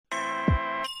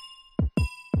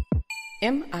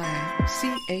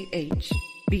MICAH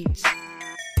Beats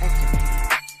activated.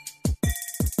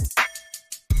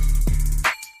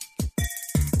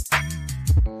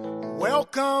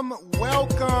 Welcome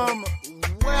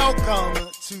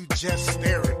to Just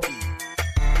Therapy,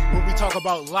 where we talk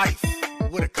about life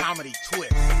with a comedy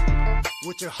twist.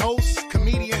 With your hosts,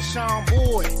 comedian Sean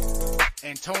Boyd,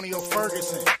 Antonio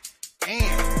Ferguson,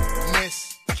 and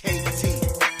Miss KT.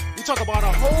 We talk about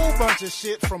a whole bunch of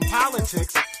shit from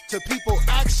politics to people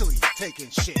actually taking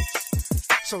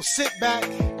shits. So sit back,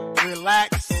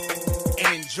 relax,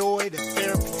 and enjoy the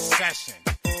therapy session.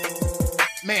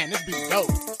 Man, this be dope.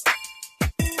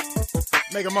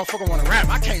 Make a motherfucker want to rap.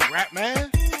 I can't rap,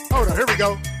 man. Hold on, here we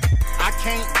go. I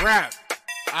can't rap.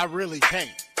 I really can't.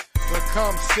 But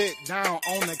come sit down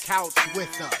on the couch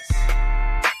with us.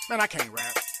 Man, I can't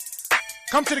rap.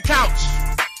 Come to the couch.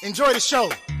 Enjoy the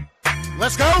show.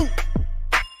 Let's go.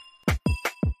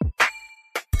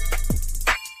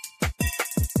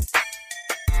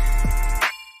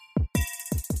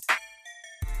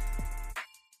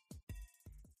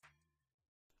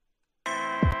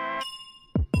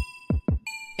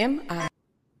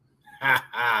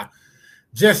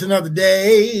 Just another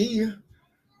day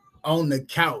on the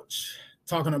couch,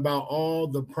 talking about all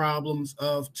the problems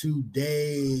of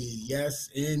today.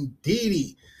 Yes,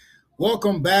 indeedy.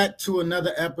 Welcome back to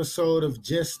another episode of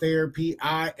Just Therapy.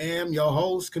 I am your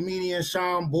host, comedian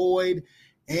Sean Boyd,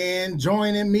 and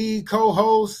joining me,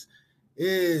 co-host,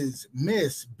 is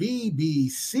Miss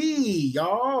BBC,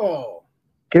 y'all.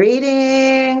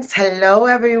 Greetings. Hello,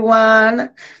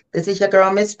 everyone. This is your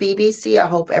girl, Miss BBC. I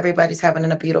hope everybody's having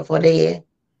a beautiful day.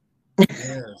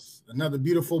 Yes, another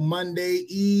beautiful Monday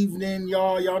evening,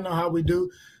 y'all. Y'all know how we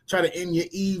do. Try to end your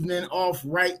evening off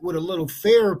right with a little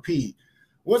therapy.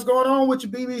 What's going on with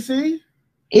your BBC?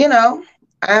 You know,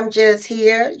 I'm just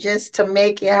here just to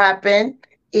make it happen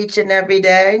each and every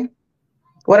day.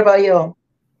 What about you?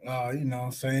 You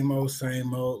know, same old.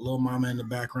 Little mama in the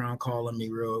background calling me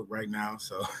real right now.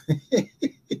 So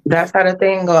that's how the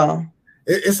thing go.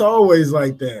 It's always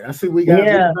like that. I see we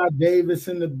got Davis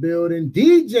in the building,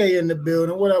 DJ in the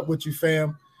building. What up with you,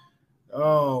 fam?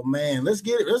 Oh man, let's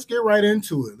get right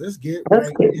into it. Let's get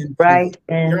right into it.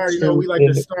 You already know we like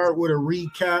to start with a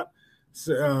recap.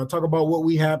 Talk about what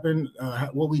we happened,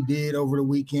 what we did over the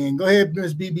weekend. Go ahead,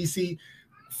 Miss BBC.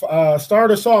 Start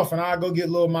us off, and I'll go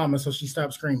get little mama so she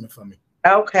stops screaming for me.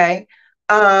 Okay.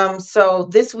 So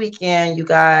this weekend, you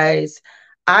guys,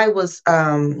 I was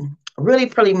really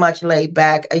pretty much laid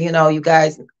back. You know, you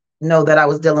guys know that I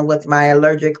was dealing with my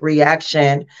allergic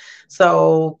reaction.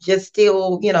 So just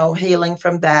still, you know, healing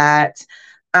from that.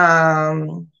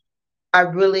 I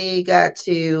really got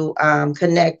to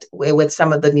connect with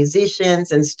some of the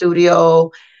musicians and the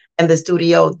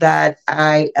studio that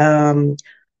I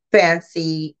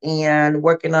fancy, and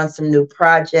working on some new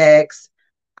projects,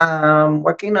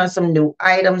 working on some new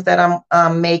items that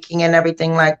I'm making and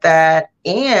everything like that.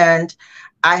 And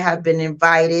I have been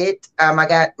invited. I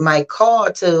got my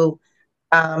call to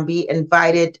be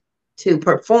invited to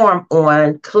perform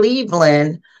on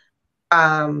Cleveland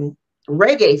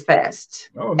Reggae Fest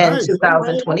in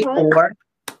 2024,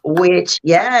 which,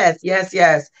 yes.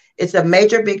 It's a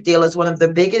major big deal. It's one of the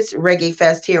biggest reggae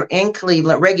fest here in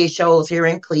Cleveland, reggae shows here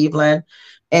in Cleveland.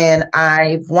 And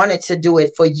I've wanted to do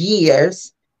it for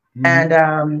years. Mm-hmm.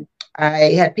 And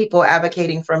I had people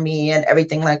advocating for me and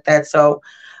everything like that. So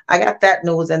I got that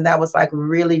news, and that was like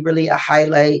really, really a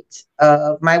highlight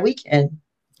of my weekend.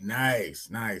 Nice.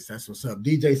 That's what's up.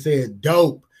 DJ said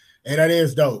dope. And that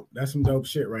is dope. That's some dope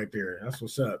shit right there. That's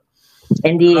what's up.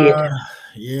 Indeed.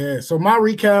 Yeah. So my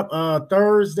recap,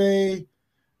 Thursday,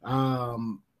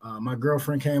 my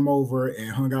girlfriend came over and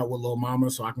hung out with little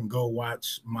mama so I can go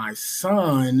watch my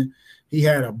son. He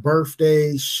had a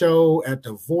birthday show at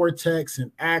the Vortex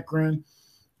in Akron.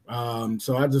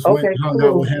 So I just went and hung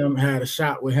out with him, had a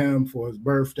shot with him for his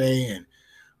birthday, and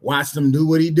watched him do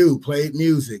what he do, played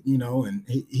music, you know, and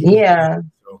he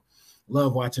so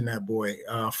love watching that boy.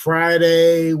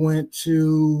 Friday went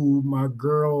to my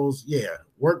girl's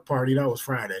work party. That was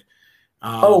Friday.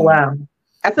 Oh wow,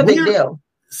 that's a big deal.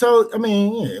 So I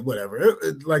mean, whatever.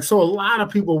 So a lot of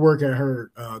people work at her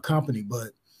company, but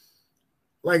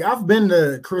like I've been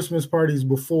to Christmas parties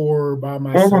before by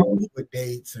myself with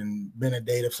dates and been a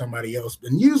date of somebody else.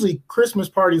 And usually Christmas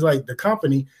parties, like the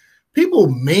company, people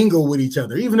mingle with each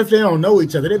other, even if they don't know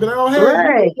each other. They be like, "Oh,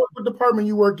 hey, what department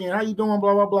you work in? How you doing?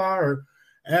 Blah blah blah," or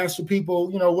ask for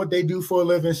people, you know, what they do for a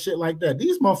living, shit like that.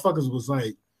 These motherfuckers was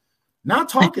like not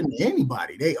talking to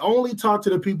anybody. They only talked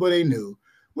to the people they knew,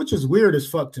 which is weird as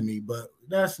fuck to me. But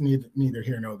that's neither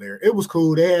here nor there. It was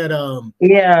cool. They had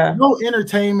Yeah. no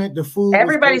entertainment. The food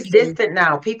Everybody's was okay. distant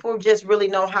now. People just really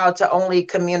know how to only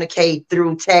communicate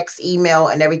through text, email,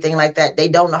 and everything like that. They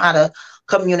don't know how to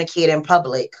communicate in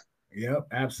public. Yep,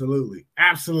 absolutely.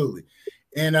 Absolutely.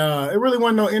 And it really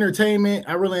wasn't no entertainment.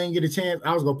 I really didn't get a chance.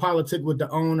 I was gonna politic with the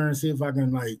owner and see if I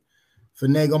can like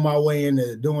finagle my way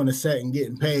into doing a set and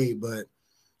getting paid, but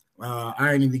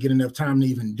I didn't even get enough time to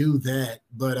even do that.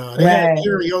 But they had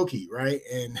karaoke, right?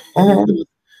 And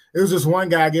it was just one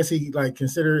guy. I guess he like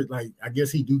considered like I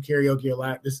guess he do karaoke a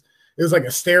lot. It was like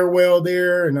a stairwell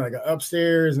there and like an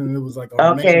upstairs, and it was like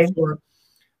on the main floor.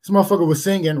 This motherfucker was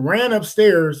singing, ran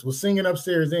upstairs, was singing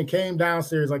upstairs, then came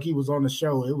downstairs like he was on the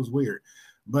show. It was weird.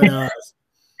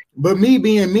 But me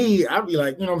being me, I'd be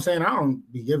like, you know what I'm saying? I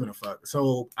don't be giving a fuck.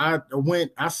 So I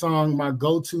sung my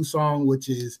go-to song, which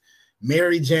is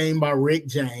Mary Jane by Rick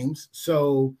James.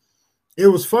 So it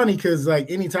was funny because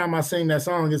like anytime I sing that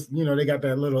song, it's, you know, they got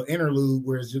that little interlude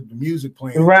where it's just the music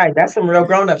playing. Right. That's some real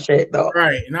grown-up shit though.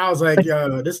 Right. And I was like,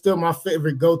 this is still my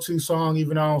favorite go-to song,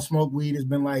 even though I don't smoke weed. It's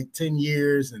been like 10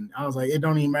 years. And I was like, it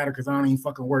don't even matter because I don't even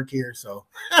fucking work here. So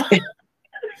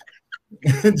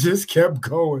it just kept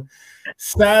going.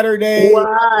 Saturday.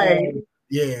 Why?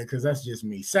 Yeah, because that's just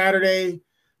me. Saturday,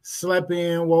 slept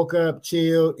in, woke up,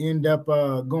 chilled, end up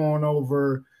going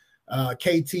over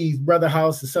KT's brother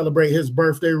house to celebrate his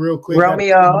birthday real quick.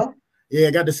 Romeo.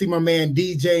 Got to see my man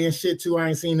DJ and shit too. I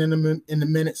ain't seen him in a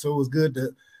minute, so it was good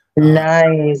to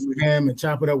nice with him and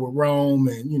chop it up with Rome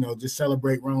and, you know, just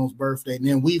celebrate Rome's birthday. And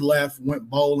then we left, went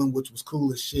bowling, which was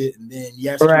cool as shit. And then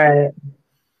yesterday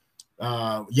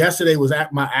was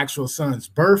at my actual son's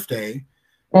birthday,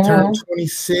 turned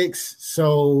 26.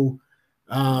 So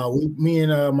me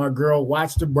and my girl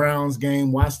watched the Browns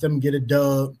game, watched them get a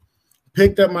dub,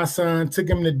 picked up my son, took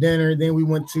him to dinner. Then we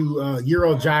went to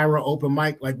Euro Gyra open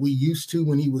mic like we used to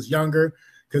when he was younger,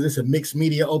 because it's a mixed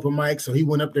media open mic. So he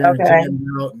went up there and jammed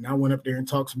out, and I went up there and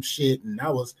talked some shit. And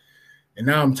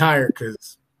now I'm tired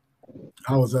because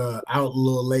I was out a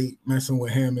little late messing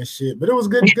with him and shit. But it was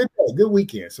good day, good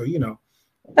weekend. So, you know.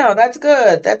 No, that's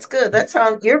good. That's good. That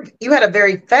sounds you had a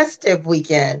very festive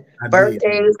weekend.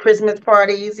 Birthdays, Christmas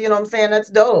parties, you know what I'm saying? That's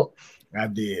dope. I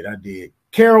did.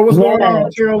 Carol, what's going on?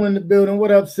 Carol in the building.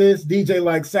 What up, sis? DJ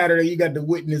like Saturday, you got to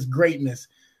witness greatness.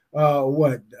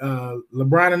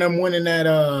 LeBron and them winning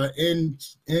that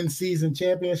in season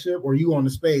championship, or you on the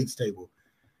spades table?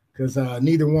 Because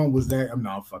neither one was that. I'm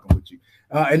not fucking with you.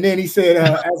 And then he said,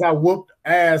 as I whooped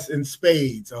ass in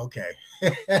spades. Okay.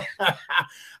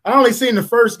 I only seen the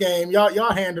first game.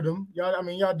 Y'all handled them.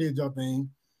 Y'all did your thing.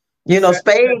 You know,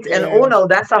 spades and Uno,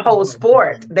 that's a whole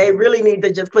sport. They really need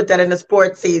to just put that in the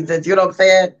sports seasons. You know what I'm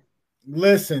saying?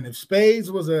 Listen, if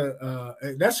spades was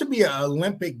that should be an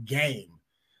Olympic game.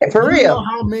 For real. You know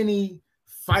how many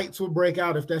fights would break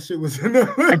out if that shit was in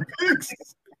the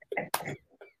Olympics?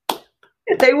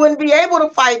 They wouldn't be able to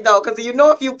fight though, because you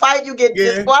know if you fight, you get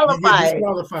disqualified.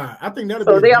 I think that'll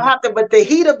so they'll have to, but the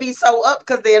heat will be so up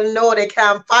because they'll know they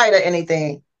can't fight or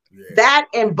anything. Yeah. That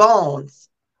and bones.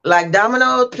 Like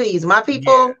dominoes, please. My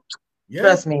people,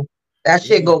 trust me, that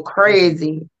shit go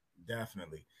crazy.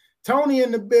 Definitely. Tony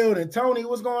in the building. Tony,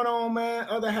 what's going on, man?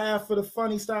 Other half of the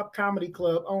Funny Stop Comedy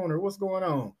Club owner. What's going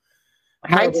on?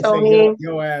 Hi, Tony.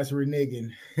 Your ass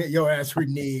reneging. Your ass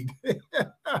renege.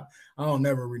 I don't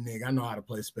never renege. I know how to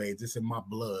play spades. It's in my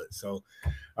blood. So,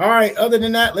 all right. Other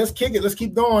than that, let's kick it. Let's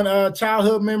keep going.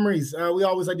 Childhood memories. We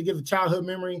always like to give a childhood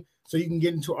memory so you can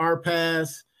get into our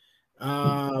past.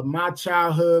 My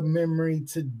childhood memory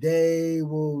today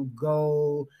will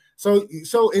go. So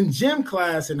in gym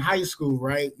class in high school,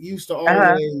 right? You used to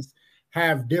always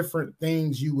have different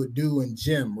things you would do in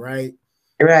gym, right?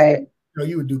 Right. You know,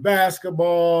 you would do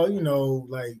basketball, you know,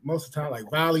 like most of the time, like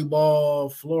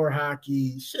volleyball, floor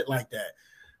hockey, shit like that.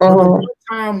 But the one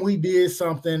time we did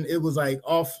something, it was like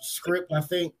off script, I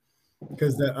think,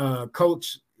 because the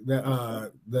coach,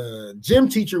 the gym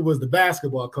teacher was the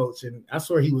basketball coach, and I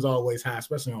swear he was always high,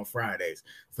 especially on Fridays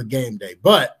for game day.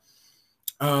 But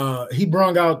he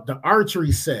brought out the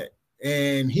archery set,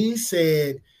 and he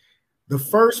said the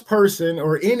first person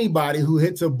or anybody who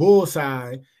hits a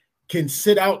bullseye can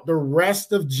sit out the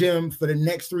rest of gym for the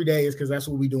next 3 days, because that's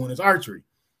what we doing is archery.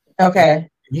 Okay.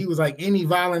 And he was like, any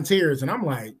volunteers? And I'm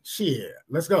like, shit,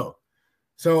 let's go.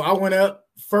 So I went up,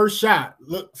 first shot,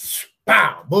 look,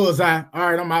 pow, bullseye.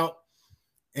 All right, I'm out.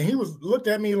 And he looked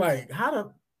at me like,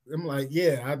 I'm like,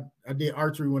 yeah, I did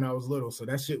archery when I was little. So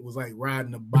that shit was like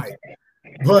riding a bike.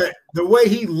 But the way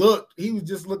he looked,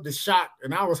 just looked a shot,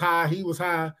 and I was high, he was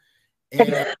high.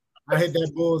 And I hit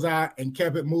that bullseye and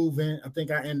kept it moving. I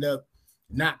think I ended up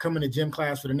not coming to gym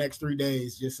class for the next 3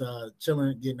 days, just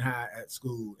chilling, getting high at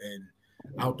school and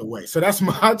out the way. So that's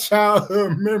my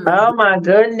childhood memory. Oh my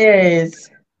goodness.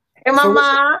 Hey,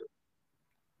 Mama.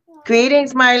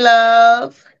 Greetings, my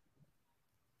love.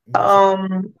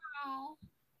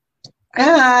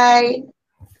 Hi.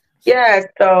 Yeah,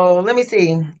 so let me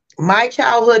see. My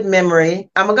childhood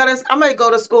memory. I'm gonna go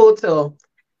to school too.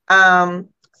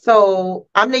 So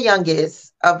I'm the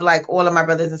youngest of like all of my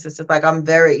brothers and sisters. Like I'm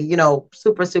very,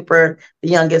 super, super the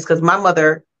youngest because my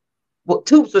mother,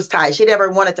 tubes was tied. She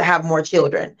never wanted to have more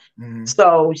children. Mm-hmm.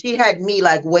 So she had me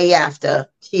like way after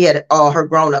she had all her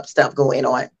grown-up stuff going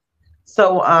on.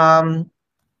 So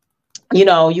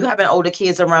you having older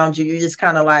kids around you, you just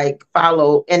kind of like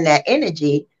follow in that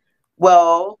energy.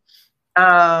 Well,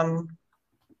 my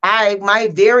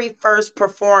very first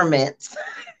performance,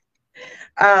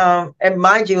 and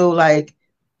mind you, like,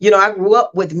 I grew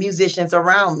up with musicians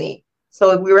around me.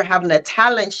 So we were having a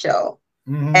talent show.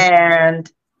 Mm-hmm.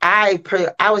 And I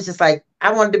was just like,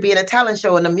 I wanted to be in a talent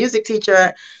show. And the music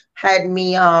teacher had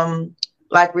me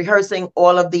like rehearsing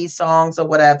all of these songs or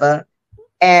whatever.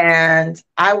 And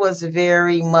I was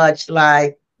very much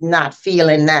like not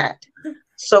feeling that.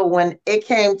 So when it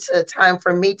came to time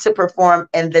for me to perform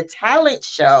in the talent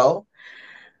show,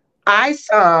 I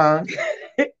sung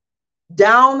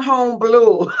Down Home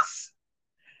Blues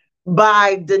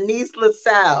by Denise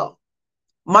LaSalle.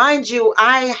 Mind you,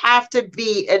 I have to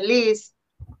be at least,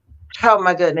 oh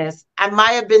my goodness, I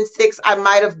might have been 6, I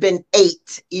might have been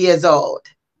 8 years old,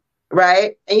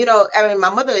 right? And, my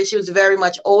mother, she was very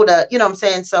much older, you know what I'm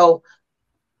saying? So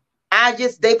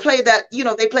they play that,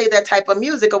 they play that type of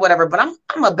music or whatever, but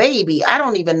I'm a baby. I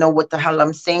don't even know what the hell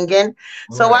I'm singing. Right.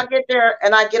 So I get there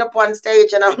and I get up on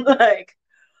stage and I'm like,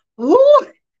 ooh,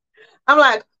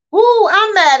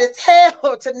 I'm mad as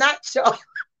hell to not show.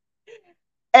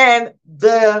 And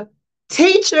the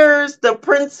teachers, the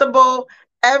principal,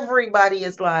 everybody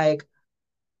is like,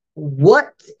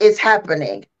 what is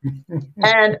happening?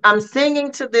 And I'm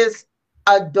singing to this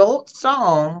adult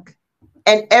song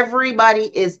and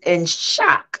everybody is in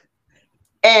shock.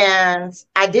 And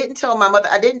I didn't tell my mother,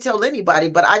 I didn't tell anybody,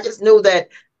 but I just knew that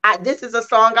this is a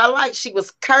song I like. She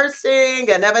was cursing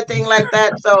and everything like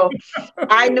that. So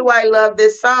I knew I loved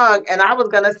this song and I was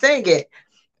going to sing it.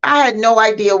 I had no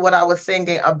idea what I was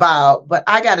singing about, but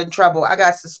I got in trouble. I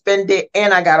got suspended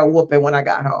and I got a whooping when I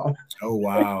got home. Oh,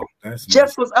 wow. That's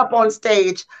just was up on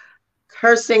stage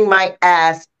cursing my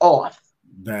ass off.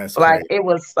 That's like, crazy. it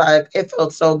was like, it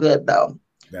felt so good though.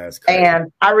 That's crazy.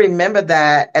 And I remember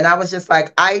that. And I was just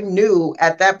like, I knew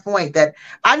at that point that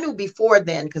I knew before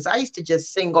then, because I used to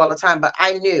just sing all the time, but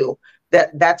I knew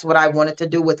that that's what I wanted to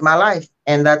do with my life.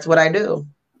 And that's what I do.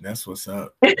 That's what's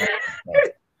up.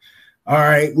 All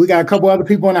right, we got a couple other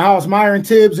people in the house. Myron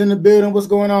Tibbs in the building. What's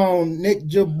going on? Nick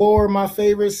Jabor, my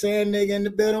favorite sand nigga in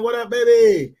the building. What up,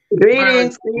 baby?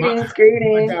 Greetings.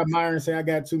 I got Myron saying I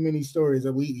got too many stories.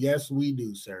 Yes, we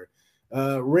do, sir.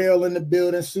 Real in the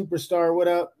building. Superstar, what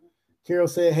up? Carol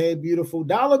said, hey, beautiful.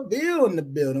 Dollar Bill in the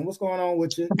building. What's going on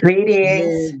with you?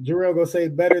 Greetings. Jarrell gonna say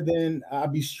better than I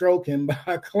Be Stroking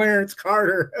by Clarence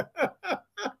Carter.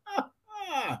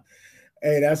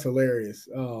 Hey, that's hilarious.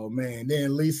 Oh, man.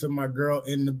 Then Lisa, my girl,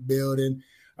 in the building.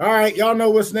 All right, y'all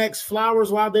know what's next.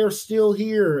 Flowers while they're still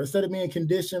here. Instead of being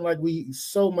conditioned like we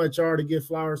so much are to give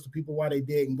flowers to people while they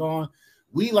dead and gone,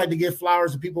 we like to give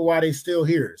flowers to people while they still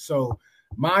here. So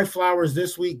my flowers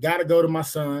this week got to go to my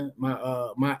son,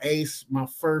 my ace, my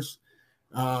first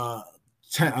time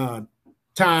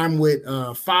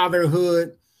with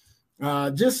fatherhood.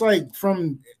 Just like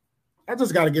from... I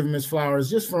just got to give him his flowers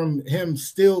just from him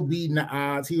still beating the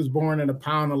odds. He was born at 1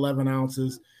 pound, 11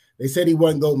 ounces. They said he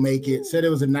wasn't going to make it, said it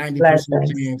was a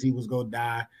 90% chance he was going to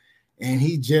die. And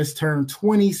he just turned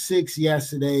 26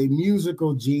 yesterday,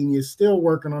 musical genius, still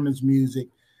working on his music,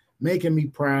 making me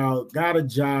proud, got a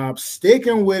job,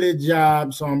 sticking with a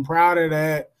job. So I'm proud of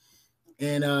that.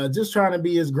 And just trying to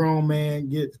be his grown man,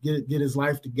 get his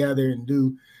life together and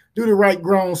do the right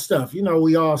grown stuff.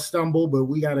 We all stumble, but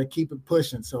we got to keep it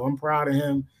pushing. So I'm proud of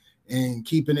him and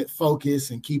keeping it focused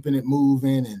and keeping it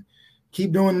moving and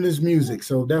keep doing this music.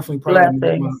 So definitely proud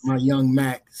of my young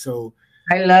Mac. So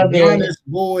I love it. Honest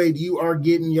Boyd, you are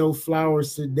getting your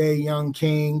flowers today, young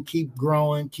king. Keep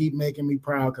growing. Keep making me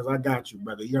proud because I got you,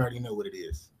 brother. You already know what it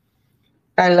is.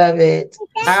 I love it.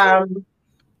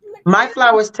 My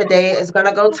flowers today is going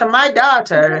to go to my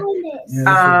daughter.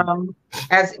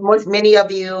 As many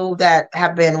of you that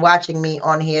have been watching me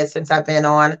on here since I've been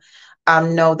on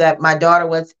know that my daughter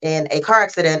was in a car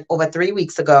accident over 3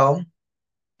 weeks ago,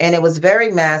 and it was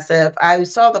very massive. I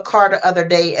saw the car the other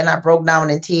day, and I broke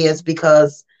down in tears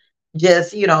because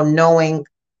just, knowing,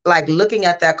 like looking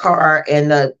at that car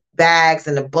and the bags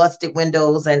and the busted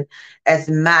windows and as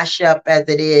mashed up as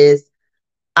it is,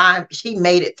 she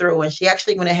made it through, and she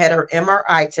actually went ahead her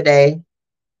MRI today,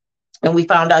 and we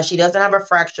found out she doesn't have a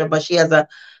fracture, but she has a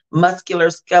muscular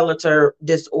skeletal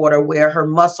disorder where her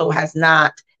muscle has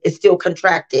not, it's still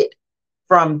contracted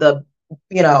from the,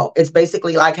 it's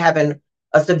basically like having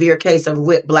a severe case of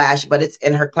whiplash, but it's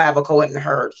in her clavicle and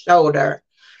her shoulder.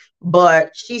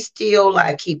 But she still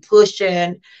like keep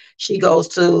pushing. She goes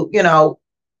to,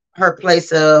 her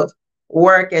place of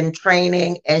work and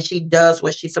training, and she does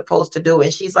what she's supposed to do.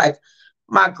 And she's like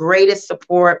my greatest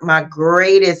support, my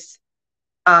greatest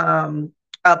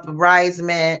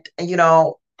uprisement.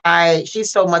 And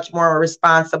she's so much more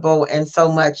responsible and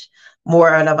so much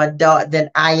more of an adult than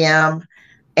I am.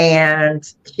 And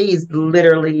she's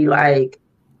literally like,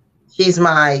 she's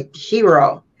my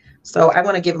hero. So I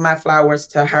want to give my flowers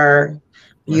to her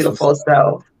beautiful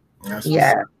self.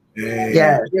 Yeah.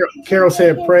 Yeah. Carol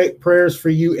said prayers for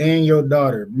you and your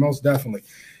daughter. Most definitely.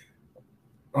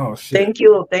 Oh, shit.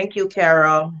 Thank you,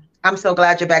 Carol. I'm so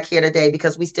glad you're back here today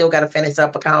because we still got to finish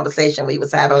up a conversation we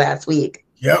was having last week.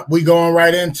 Yep, we going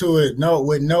right into it. No,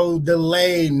 with no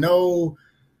delay, no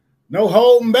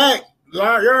holding back. You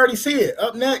already see it.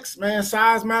 Up next, man,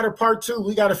 Size Matter Part 2.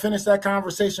 We got to finish that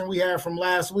conversation we had from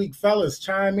last week. Fellas,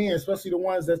 chime in, especially the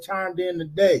ones that chimed in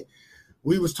today.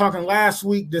 We was talking last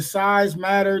week, does size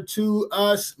matter to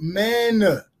us men?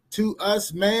 To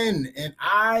us men. And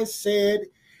I said,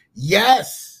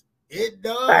 yes, it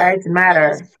does. Size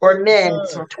matter for men,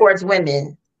 towards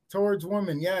women. Towards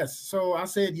women, yes. So I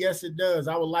said, yes, it does.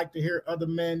 I would like to hear other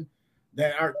men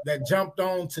that jumped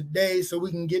on today so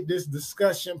we can get this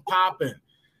discussion popping.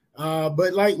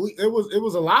 But like it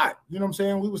was a lot. You know what I'm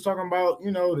saying? We was talking about,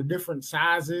 the different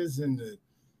sizes and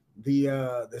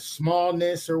the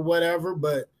smallness or whatever,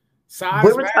 but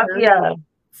size matters.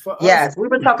 Yes, we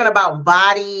were talking about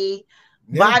body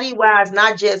wise,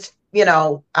 not just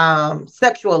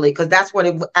sexually, because that's what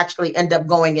it actually end up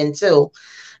going into.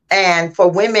 And for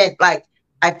women, like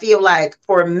I feel like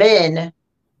for men,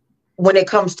 when it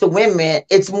comes to women,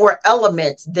 it's more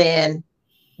elements than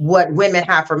what women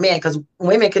have for men, because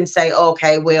women can say,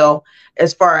 okay, well,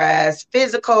 as far as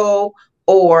physical,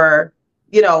 or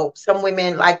some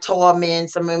women like tall men,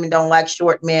 some women don't like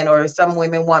short men, or some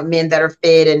women want men that are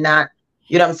fit and not,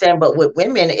 what I'm saying? But with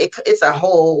women, it's a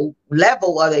whole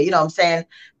level of it, what I'm saying?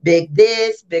 Big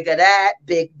this, big of that,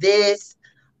 big this,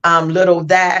 little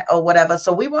that, or whatever.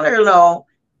 So we want to know,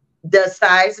 does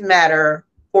size matter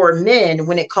for men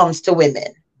when it comes to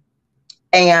women?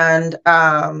 And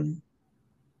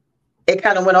it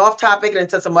kind of went off topic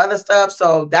into some other stuff.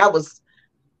 So that was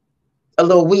a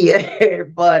little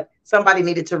weird, but somebody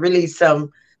needed to release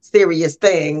some serious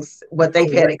things, what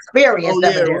they've had experienced.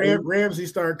 Ramsey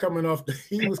started coming off.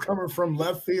 He was coming from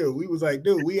left field. We was like,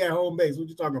 dude, we at home base. What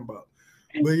you talking about?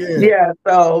 But yeah.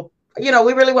 So,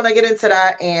 we really want to get into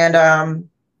that. And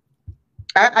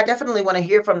I definitely want to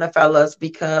hear from the fellas,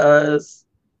 because,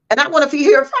 and I want to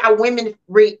hear how women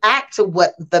react to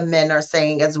what the men are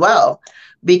saying as well,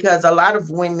 because a lot of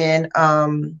women,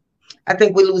 I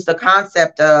think we lose the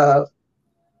concept of,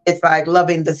 it's like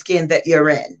loving the skin that you're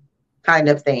in kind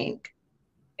of thing.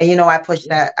 And, I push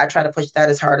that. I try to push that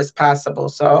as hard as possible.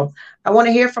 So I want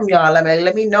to hear from y'all.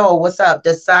 Let me know what's up.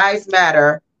 Does size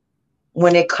matter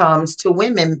when it comes to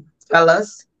women,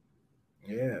 fellas?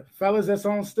 Yeah, fellas, that's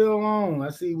still on.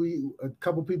 I see a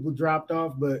couple people dropped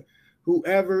off, but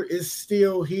whoever is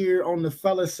still here on the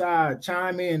fella side,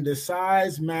 chime in. Does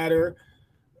size matter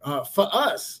for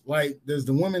us? Like, does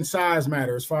the women's size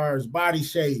matter as far as body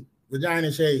shape,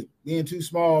 vagina shape, being too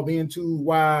small, being too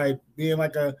wide, being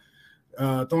like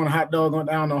throwing a hot dog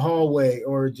down the hallway,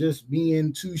 or just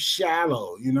being too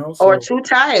shallow, or too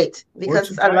tight? Because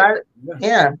too tight. A lot,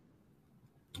 yeah.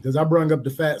 Because I brought up the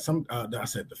fact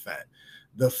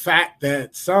the fact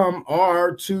that some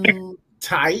are too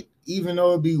tight, even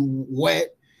though it be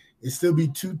wet, it still be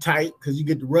too tight because you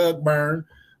get the rug burn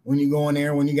when you go in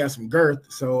there when you got some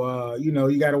girth. So you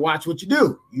got to watch what you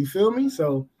do. You feel me?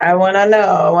 So I want to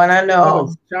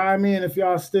know. Chime in if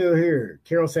y'all still here.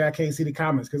 Carol said I can't see the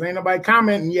comments because ain't nobody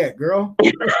commenting yet, girl.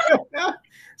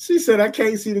 She said I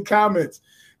can't see the comments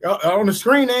on the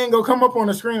screen. They ain't gonna come up on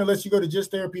the screen unless you go to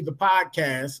Just Therapy the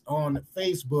podcast on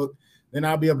Facebook. Then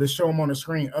I'll be able to show them on the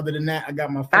screen. Other than that, I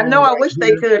got my phone. I know. I wish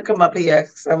they could come up here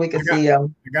so we could see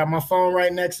them. I got my phone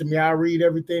right next to me. I read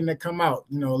everything that come out.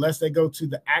 Unless they go to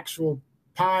the actual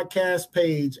podcast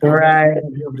page, right, I'll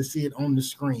be able to see it on the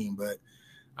screen. But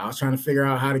I was trying to figure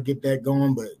out how to get that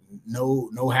going, but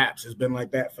no haps. It's been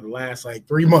like that for the last like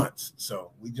 3 months.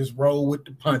 So we just roll with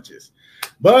the punches.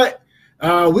 But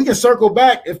we can circle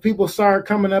back if people start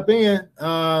coming up in.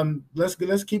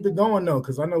 Let's keep it going though,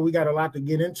 because I know we got a lot to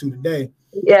get into today.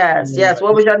 Yes.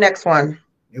 What was your next one?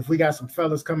 If we got some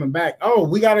fellas coming back. Oh,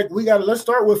 we gotta let's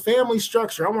start with family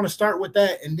structure. I want to start with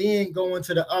that and then go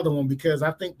into the other one, because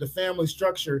I think the family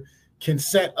structure can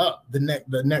set up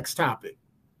the next topic.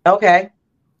 Okay.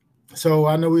 So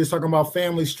I know we was talking about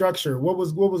family structure. What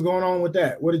was going on with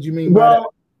that? What did you mean by that?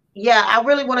 Yeah, I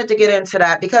really wanted to get into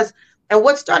that because, and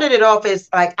what started it off is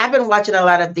like, I've been watching a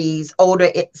lot of these older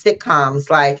sitcoms,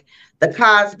 like The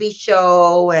Cosby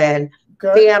Show and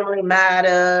Family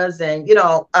Matters, and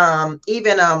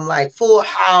even like Full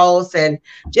House, and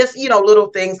just little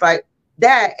things like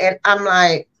that. And I'm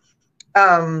like,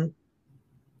 I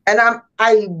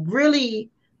really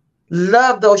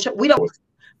love those shows. We don't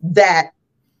that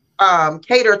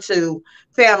cater to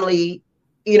family,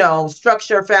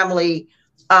 structure, family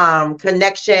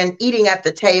connection, eating at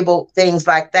the table, things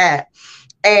like that.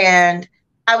 And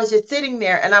I was just sitting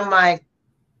there, and I'm like,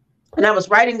 and I was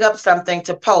writing up something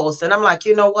to post, and I'm like,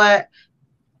 you know what?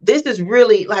 This is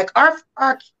really like our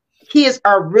kids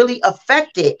are really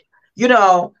affected. They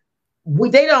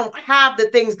don't have the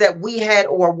things that we had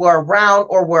or were around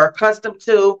or were accustomed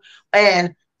to.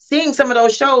 And seeing some of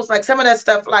those shows, like some of that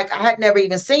stuff, like I had never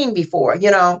even seen before,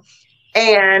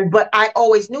 but I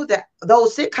always knew that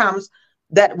those sitcoms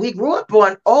that we grew up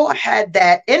on all had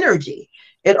that energy.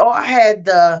 It all had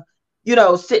the,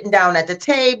 sitting down at the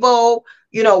table,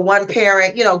 one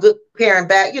parent, good parent,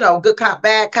 bad, good cop,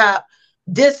 bad cop,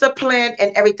 discipline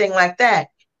and everything like that.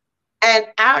 And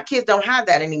our kids don't have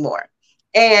that anymore.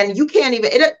 And you can't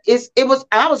even,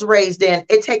 I was raised in,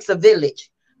 it takes a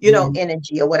village,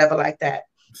 energy or whatever like that.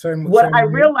 What I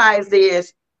realized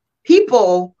is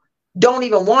people don't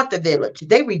even want the village.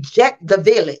 They reject the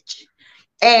village.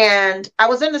 And I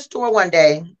was in the store one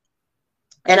day,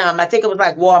 and I think it was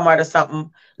like Walmart or something.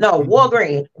 No,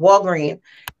 Walgreen.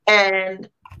 And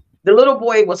the little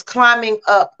boy was climbing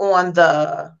up on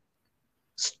the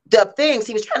things.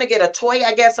 He was trying to get a toy,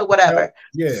 I guess, or whatever.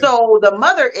 Yeah. So the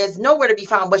mother is nowhere to be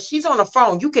found, but she's on the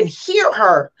phone. You can hear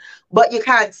her, but you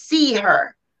can't see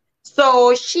her.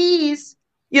 So she's,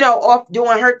 off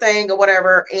doing her thing or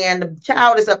whatever, and the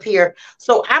child is up here.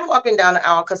 So I'm walking down the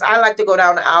aisle because I like to go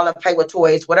down the aisle and play with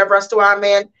toys. Whatever store I'm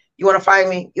in, you want to find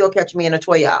me, you'll catch me in a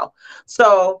toy aisle.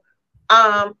 So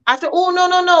I said, oh,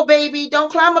 no, baby, don't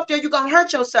climb up there. You're going to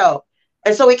hurt yourself.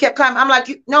 And so he kept climbing. I'm like,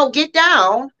 no, get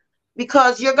down,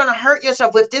 because you're going to hurt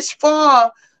yourself. With this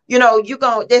fall,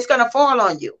 it's going to fall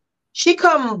on you. She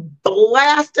come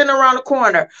blasting around the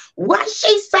corner. What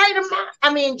she say to me?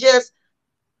 I mean, just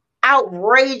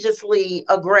outrageously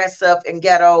aggressive and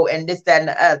ghetto and this, that, and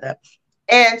the other.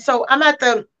 And so I'm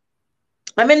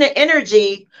in the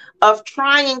energy of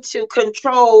trying to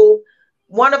control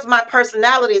one of my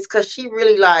personalities, because she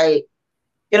really like,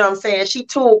 what I'm saying? She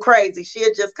too crazy.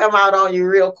 She'll just come out on you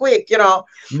real quick,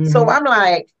 Mm-hmm. So I'm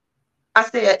like, I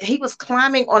said, he was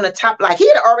climbing on the top, like he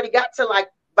had already got to, like,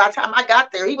 by the time I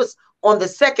got there, he was on the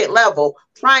second level,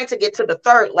 trying to get to the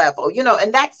third level,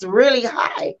 and that's really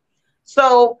high.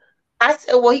 So I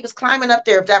said, well, he was climbing up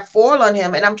there. If that fall on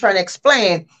him, and I'm trying to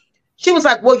explain, she was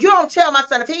like, well, you don't tell my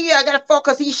son if I got to fall,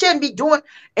 because he shouldn't be doing.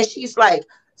 And she's like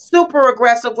super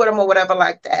aggressive with him or whatever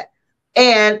like that.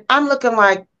 And I'm looking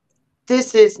like,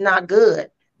 this is not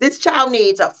good. This child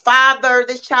needs a father.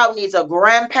 This child needs a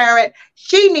grandparent.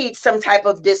 She needs some type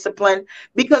of discipline,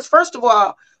 because first of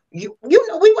all, we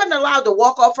wasn't allowed to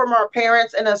walk off from our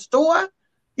parents in a store.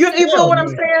 You feel what I'm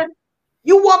saying?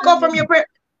 You walk off from your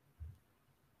parents.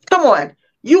 Come on.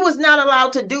 You was not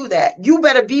allowed to do that. You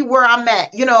better be where I'm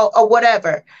at, or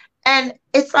whatever. And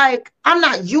it's like, I'm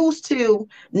not used to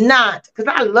because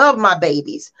I love my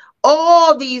babies.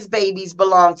 All these babies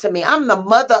belong to me. I'm the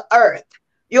Mother Earth.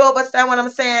 You understand what I'm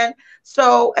saying?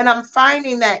 So, and I'm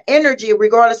finding that energy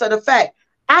regardless of the fact.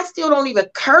 I still don't even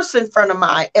curse in front of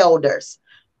my elders.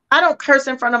 I don't curse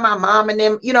in front of my mom and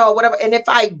them, whatever. And if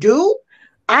I do,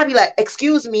 I'd be like,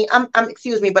 excuse me,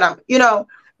 but I'm,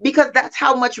 because that's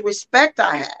how much respect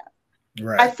I have.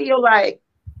 Right. I feel like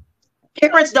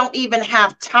parents don't even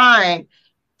have time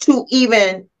to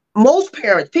most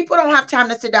parents, people don't have time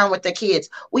to sit down with their kids.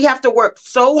 We have to work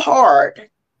so hard,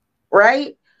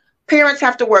 right? Parents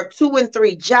have to work 2 and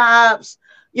 3 jobs,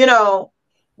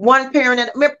 one parent.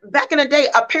 Back in the day,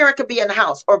 a parent could be in the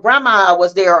house, or grandma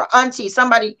was there, or auntie,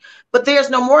 somebody, but there's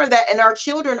no more of that. And our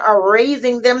children are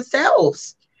raising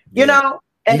themselves, and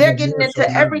they're getting into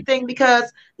everything,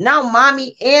 because now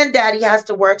mommy and daddy has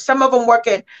to work. Some of them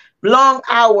working long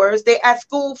hours. They at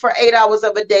school for 8 hours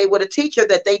of a day with a teacher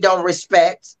that they don't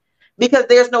respect because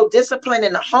there's no discipline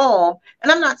in the home.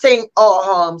 And I'm not saying all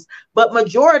homes, but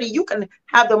majority, you can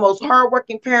have the most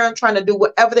hardworking parent trying to do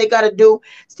whatever they got to do,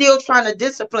 still trying to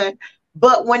discipline.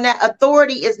 But when that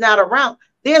authority is not around,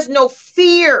 there's no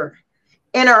fear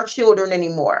in our children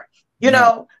anymore. You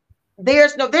know, they're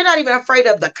not even afraid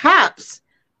of the cops.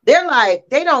 They're like,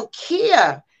 they don't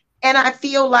care. And I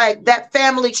feel like that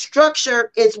family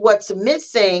structure is what's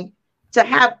missing to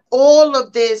have all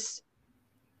of this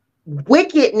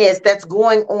wickedness that's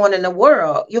going on in the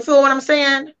world. You feel what I'm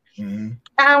saying? Mm-hmm.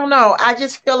 I don't know. I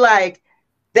just feel like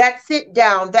that sit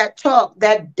down, that talk,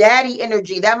 that daddy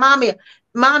energy, that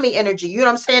mommy energy, you know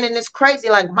what I'm saying? And it's crazy.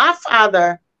 Like my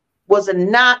father was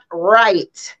not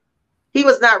right. He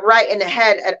was not right in the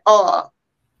head at all.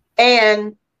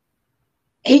 And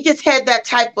he just had that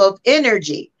type of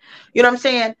energy. You know what I'm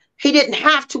saying? He didn't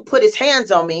have to put his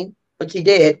hands on me, but he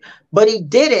did. But he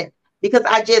didn't because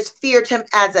I just feared him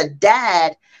as a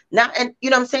dad. Not, and you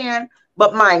know what I'm saying?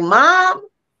 But my mom,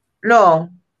 no,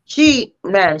 she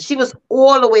was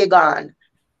all the way gone.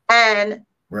 And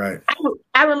right.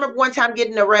 I remember one time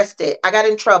getting arrested. I got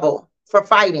in trouble for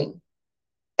fighting.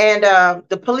 And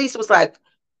the police was like,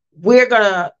 we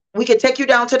can take you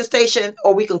down to the station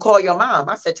or we can call your mom.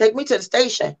 I said, take me to the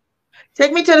station.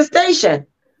 Take me to the station.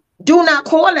 Do not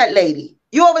call that lady.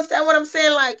 You understand what I'm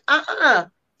saying? Like,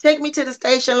 take me to the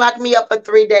station, lock me up for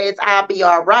 3 days. I'll be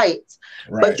all right.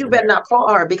 But you better not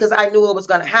call her because I knew it was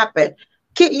going to happen.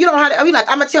 Kid, you know how to, I mean, like,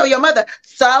 I'm going to tell your mother.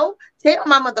 So tell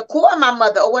my mother, call my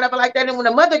mother or whatever like that. And when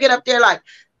the mother get up there, like,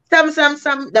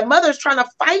 some, the mother's trying to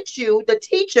fight you, the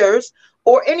teachers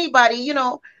or anybody, you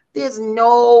know, there's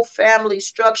no family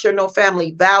structure, no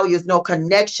family values, no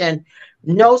connection,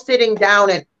 no sitting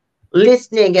down and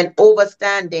listening and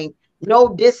understanding,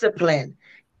 no discipline.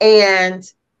 And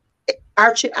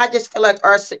I just feel like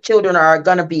our children are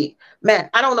going to be, man,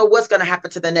 I don't know what's going to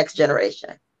happen to the next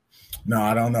generation. No,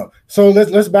 I don't know. So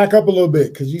let's back up a little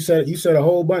bit because you said a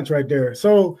whole bunch right there.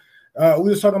 So we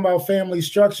was talking about family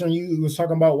structure and you was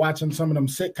talking about watching some of them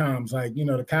sitcoms like, you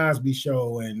know, the Cosby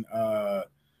Show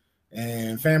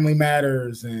and Family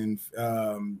Matters and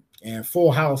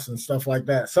Full House and stuff like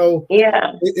that. So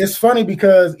yeah, it's funny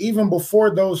because even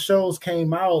before those shows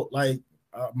came out, like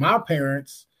my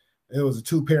parents, it was a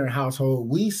 2-parent household.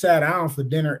 We sat down for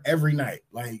dinner every night.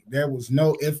 Like there was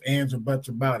no ifs, ands, or buts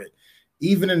about it.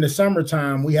 Even in the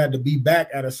summertime, we had to be back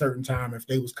at a certain time if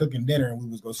they was cooking dinner and we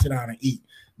was going to sit down and eat.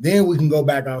 Then we can go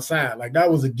back outside. Like that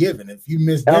was a given. If you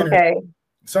missed dinner,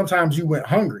 sometimes you went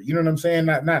hungry. You know what I'm saying?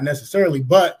 Not necessarily,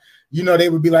 but you know, they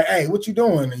would be like, hey, what you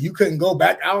doing? And you couldn't go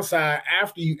back outside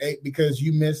after you ate because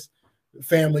you missed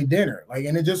family dinner. Like,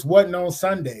 and it just wasn't on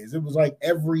Sundays. It was like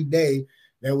every day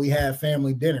that we had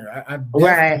family dinner. I definitely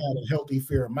had a healthy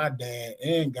fear of my dad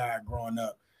and God growing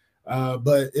up.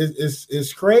 But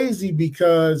it's crazy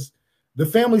because the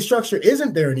family structure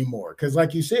isn't there anymore. Because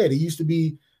like you said, it used to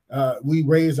be we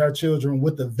raised our children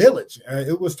with the village.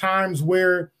 It was times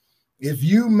where if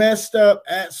you messed up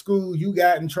at school, you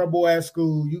got in trouble at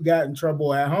school, you got in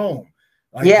trouble at home.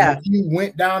 Like if you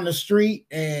went down the street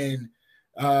and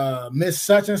Miss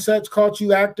such and such caught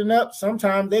you acting up,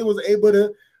 sometimes they was able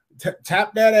to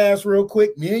tap that ass real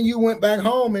quick. Then you went back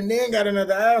home and then got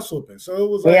another ass whooping. So it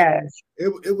was like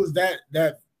it was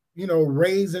that you know,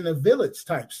 raising a village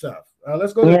type stuff.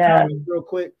 Let's go to the comments real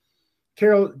quick.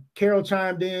 Carol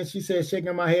chimed in. She said,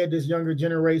 shaking my head, this younger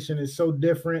generation is so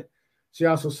different. She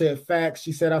also said facts.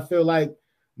 She said, I feel like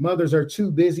mothers are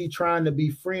too busy trying to be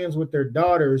friends with their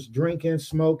daughters, drinking,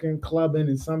 smoking, clubbing,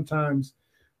 and sometimes,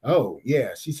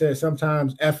 she said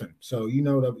sometimes effing. So you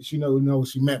know she know what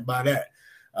she meant by that.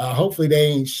 Hopefully they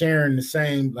ain't sharing the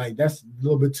same, like that's a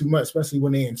little bit too much, especially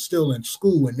when they still in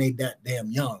school and they that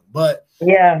damn young. But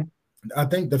I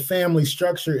think the family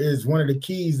structure is one of the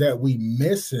keys that we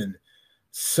missing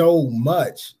so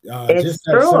much. Just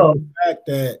that simple fact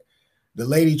that the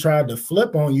lady tried to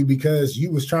flip on you because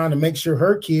you was trying to make sure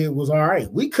her kid was all right.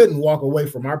 We couldn't walk away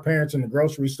from our parents in the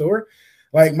grocery store.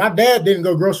 Like my dad didn't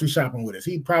go grocery shopping with us.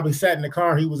 He probably sat in the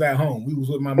car. He was at home. We was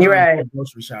with my mom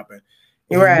grocery shopping.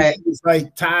 And he was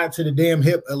like tied to the damn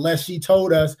hip unless she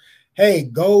told us, hey,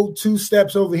 go 2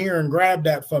 steps over here and grab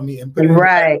that for me and put it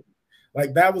in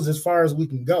like that was as far as we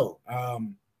can go.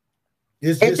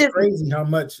 It's just crazy how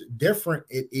much different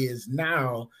it is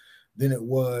now than it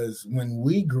was when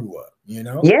we grew up, you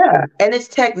know? Yeah. And it's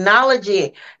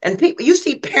technology. And people, you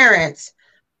see parents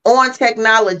on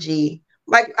technology.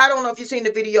 Like, I don't know if you've seen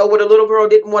the video where the little girl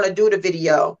didn't want to do the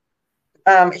video.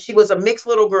 She was a mixed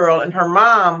little girl and her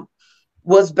mom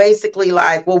was basically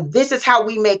like, well, this is how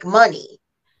we make money.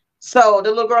 So the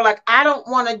little girl, like, I don't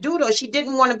want to do those. She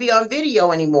didn't want to be on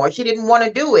video anymore. She didn't want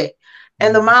to do it.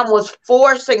 And the mom was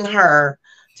forcing her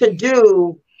to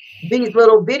do these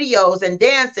little videos and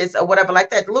dances or whatever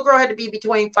like that. The little girl had to be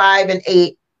between 5 and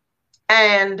 8.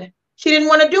 And she didn't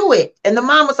want to do it. And the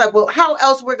mom was like, well, how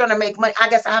else we're going to make money? I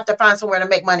guess I have to find somewhere to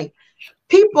make money.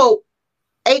 People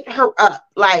ate her up.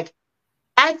 Like,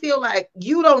 I feel like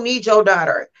you don't need your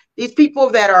daughter. These people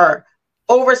that are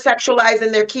over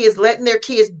sexualizing their kids, letting their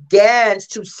kids dance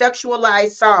to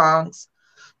sexualized songs,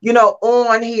 you know,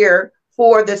 on here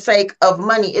for the sake of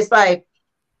money. It's like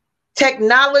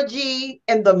technology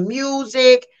and the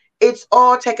music, it's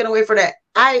all taken away from that.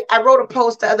 I wrote a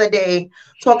post the other day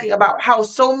talking about how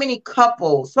so many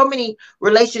couples, so many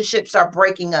relationships are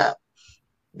breaking up.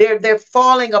 They're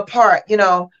falling apart, you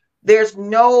know. There's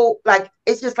no, like,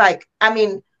 it's just like, I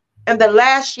mean, in the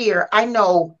last year, I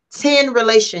know 10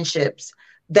 relationships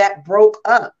that broke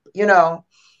up, you know,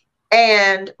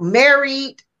 and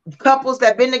married couples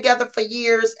that been together for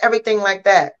years, everything like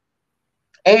that.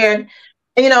 And,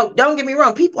 you know, don't get me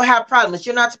wrong, people have problems.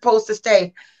 You're not supposed to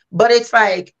stay, but it's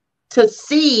like to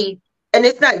see, and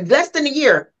it's not less than a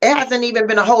year. It hasn't even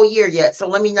been a whole year yet. So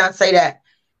let me not say that.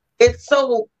 It's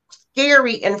so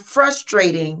scary and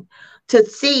frustrating to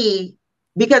see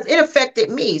because it affected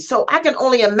me. So I can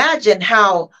only imagine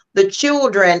how the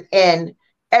children and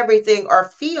everything are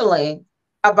feeling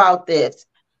about this.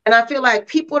 And I feel like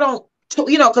people don't,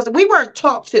 you know, because we weren't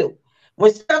talked to.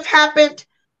 When stuff happened,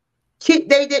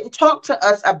 they didn't talk to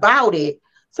us about it.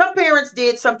 Some parents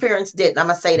did, some parents didn't. I'm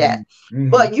gonna say that. Mm-hmm.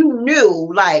 But you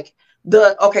knew like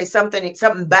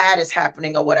something bad is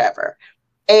happening or whatever.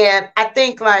 And I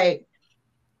think like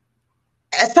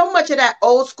so much of that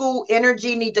old school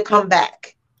energy need to come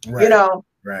back. Right. You know,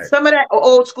 right. Some of that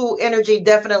old school energy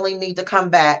definitely need to come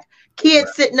back.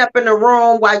 Kids sitting up in the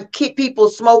room while people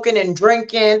smoking and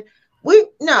drinking. My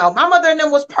mother and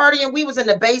them was partying. We was in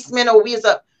the basement or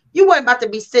you weren't about to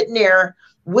be sitting there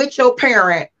with your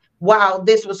parent while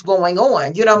this was going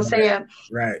on. You know what I'm saying?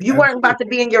 Right. You weren't about to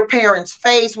be in your parents'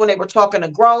 face when they were talking to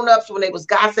grown-ups, when they was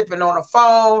gossiping on the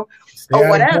phone or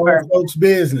whatever. Grown folks'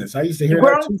 business. I used to hear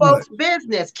grown folks'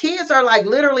 business. Kids are like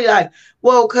literally like,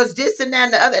 well, because this and that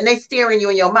and the other, and they staring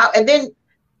you in your mouth. And then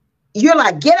you're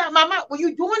like, get out my mouth. Well,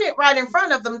 you're doing it right in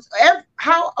front of them.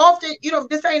 How often, you know,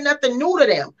 this ain't nothing new to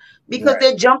them because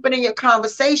they're jumping in your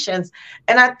conversations.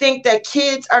 And I think that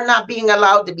kids are not being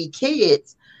allowed to be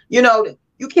kids. You know,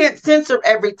 you can't censor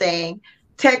everything.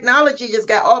 Technology just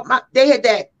got they had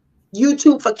that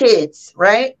YouTube for kids,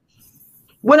 right?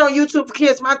 Went on YouTube for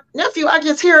kids. My nephew, I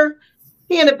just hear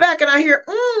he in the back and I hear,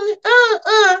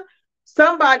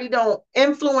 somebody don't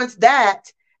influence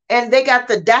that. And they got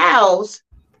the dolls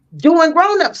doing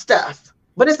grown-up stuff,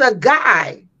 but it's a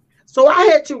guy. So I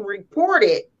had to report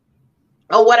it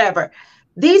or whatever.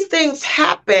 These things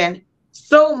happen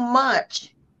so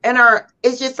much and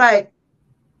it's just like,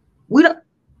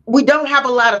 we don't have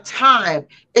a lot of time.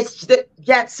 It's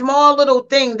that small little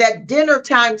thing, that dinner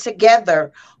time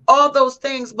together, all those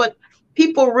things, but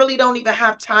people really don't even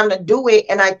have time to do it.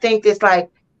 And I think it's like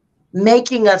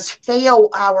making us fail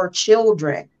our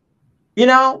children, you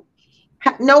know?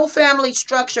 No family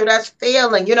structure, that's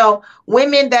failing. You know,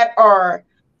 women that are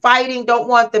fighting don't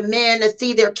want the men to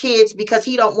see their kids because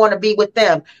he don't want to be with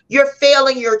them. You're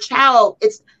failing your child.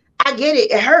 I get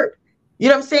it. It hurt. You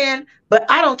know what I'm saying? But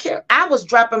I don't care. I was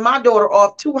dropping my daughter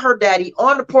off to her daddy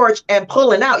on the porch and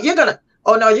pulling out. You're going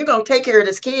to take care of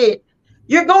this kid.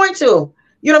 You're going to.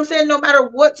 You know what I'm saying? No matter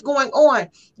what's going on,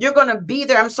 you're going to be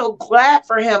there. I'm so glad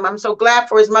for him. I'm so glad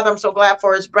for his mother. I'm so glad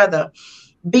for his brother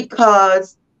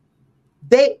because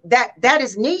that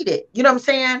is needed. You know what I'm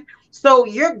saying? So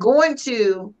you're going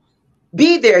to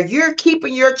be there. You're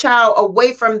keeping your child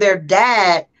away from their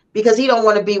dad because he don't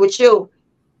want to be with you.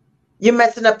 You're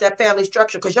messing up that family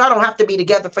structure because y'all don't have to be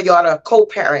together for y'all to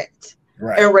co-parent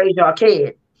and raise y'all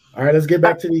kid. All right, let's get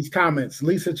back to these comments.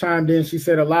 Lisa chimed in. She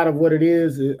said a lot of what it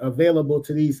is available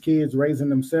to these kids raising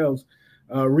themselves.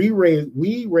 We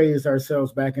raised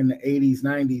ourselves back in the 80s,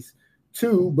 90s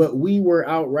too, but we were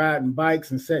out riding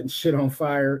bikes and setting shit on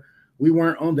fire. We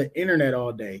weren't on the internet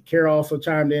all day. Kara also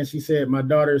chimed in. She said, my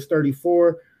daughter is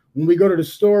 34. When we go to the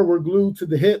store, we're glued to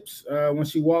the hips. When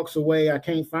she walks away, I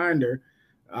can't find her.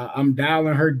 I'm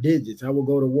dialing her digits. I will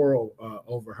go to war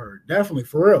over her. Definitely,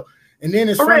 for real. And then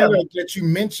it's funny like, that you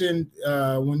mentioned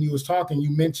when you was talking, you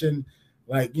mentioned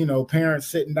like, you know, parents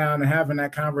sitting down and having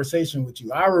that conversation with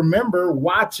you. I remember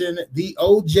watching the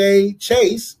OJ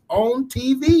chase on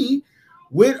TV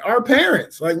with our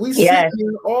parents. Like we sitting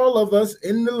here, all of us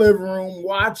in the living room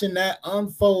watching that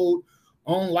unfold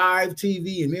on live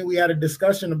TV, and then we had a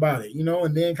discussion about it,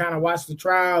 and then kind of watched the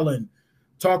trial and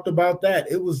talked about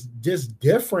that. It was just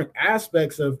different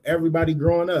aspects of everybody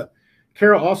growing up.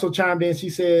 Carol also chimed in. She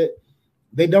said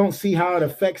they don't see how it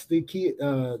affects the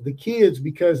kids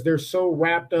because they're so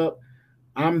wrapped up.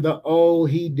 I'm the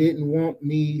he didn't want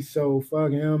me, so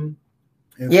fuck him.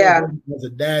 And yeah, as a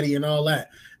daddy and all that.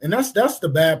 And that's the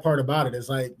bad part about it. It's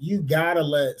like you gotta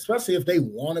let, especially if they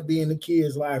want to be in the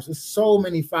kids' lives. There's so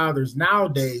many fathers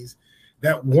nowadays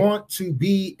that want to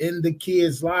be in the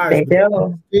kids' lives. They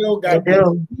do. Still got these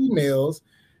females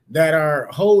that are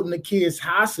holding the kids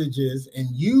hostages and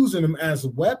using them as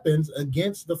weapons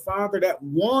against the father that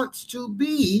wants to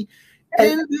be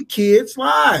in the kids'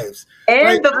 lives.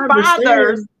 And like, the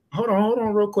fathers. Hold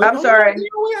on, real quick. I'm sorry.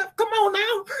 Come on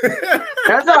now.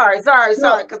 That's sorry.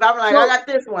 Because I'm like, I got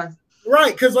this one.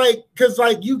 Right, because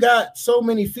you got so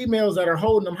many females that are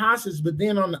holding them hostage, but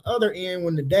then on the other end,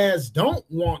 when the dads don't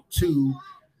want to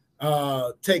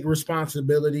take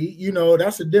responsibility,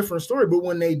 that's a different story. But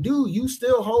when they do, you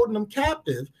still holding them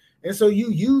captive. And so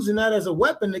you using that as a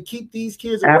weapon to keep these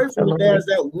kids away from the dads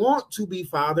that want to be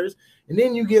fathers. And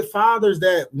then you get fathers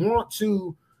that want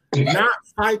to not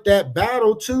fight that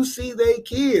battle to see their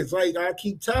kids. Like I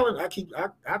tell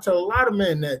a lot of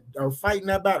men that are fighting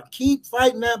that battle, keep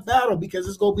fighting that battle because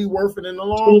it's going to be worth it in the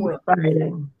long run.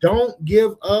 Fighting. Don't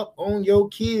give up on your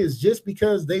kids just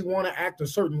because they want to act a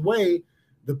certain way.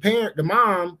 The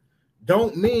mom,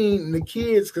 don't mean the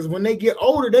kids, because when they get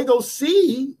older, they go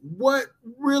see what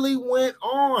really went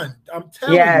on. I'm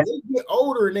telling you, they get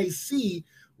older and they see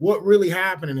what really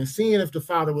happened and seeing if the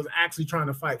father was actually trying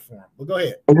to fight for him. But go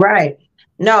ahead. Right.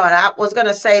 No, and I was going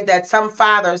to say that some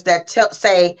fathers that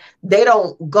say they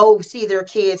don't go see their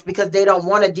kids because they don't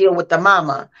want to deal with the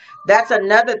mama. That's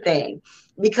another thing,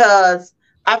 because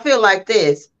I feel like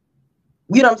this,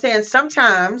 you know what I'm saying?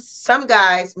 Sometimes some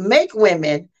guys make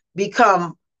women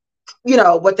become,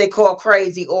 what they call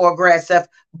crazy or aggressive,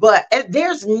 but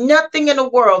there's nothing in the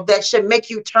world that should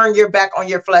make you turn your back on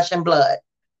your flesh and blood.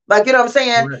 Like, you know what I'm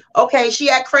saying? Right. Okay, she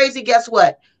act crazy. Guess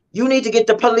what? You need to get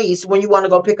the police when you want to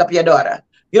go pick up your daughter.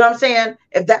 You know what I'm saying?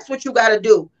 If that's what you got to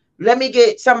do, let me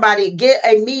get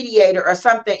a mediator or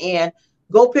something in,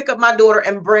 go pick up my daughter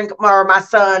and my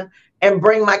son and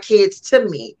bring my kids to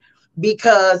me.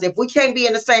 Because if we can't be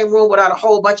in the same room without a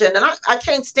whole bunch of, and I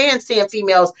can't stand seeing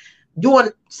females doing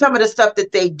some of the stuff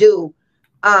that they do.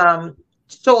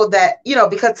 So that,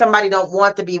 because somebody don't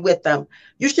want to be with them.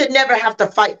 You should never have to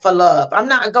fight for love. I'm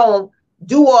not going to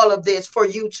do all of this for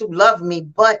you to love me.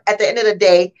 But at the end of the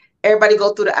day, everybody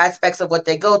go through the aspects of what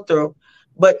they go through.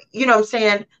 But you know what I'm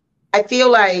saying? I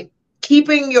feel like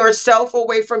keeping yourself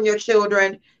away from your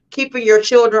children, keeping your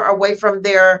children away from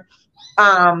their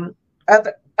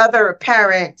other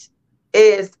parent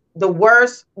is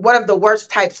one of the worst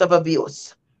types of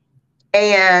abuse.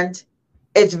 And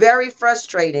it's very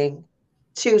frustrating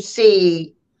to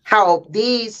see how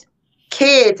these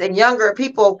kids and younger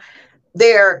people,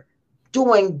 they're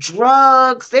doing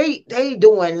drugs, they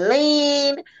doing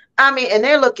lean. I mean, and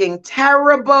they're looking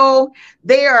terrible.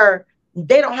 They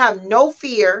don't have no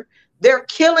fear. They're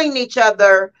killing each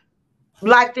other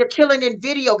like they're killing in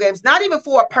video games, not even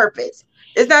for a purpose.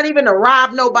 It's not even to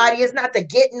rob nobody. It's not to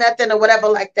get nothing or whatever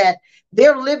like that.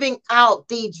 They're living out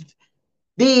these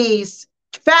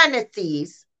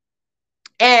fantasies.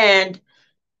 And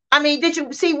I mean, did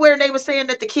you see where they were saying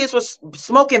that the kids were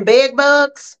smoking bed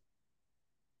bugs?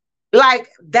 Like,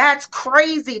 that's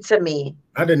crazy to me.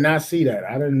 I did not see that.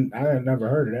 I never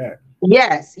heard of that.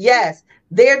 Yes.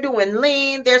 They're doing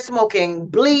lean. They're smoking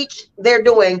bleach. They're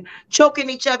doing choking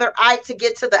each other out to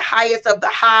get to the highest of the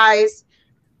highs.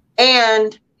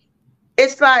 And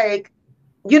it's like,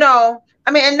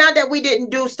 I mean, and not that we didn't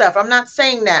do stuff. I'm not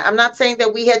saying that. I'm not saying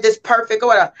that we had this perfect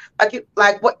order.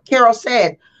 Like what Carol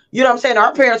said, you know what I'm saying?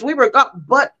 Our parents, we were up,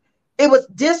 but it was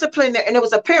discipline there, and it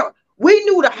was apparent. We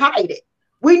knew to hide it.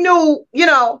 We knew,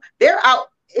 they're out.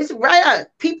 It's right out.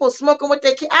 People smoking with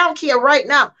their kids. I don't care right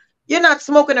now. You're not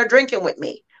smoking or drinking with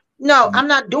me. No, I'm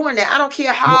not doing that. I don't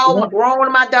care how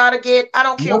grown my daughter get. I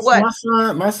don't care what.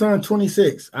 My son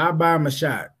 26. I'll buy him a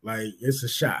shot. Like, it's a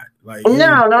shot. Like,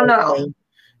 no.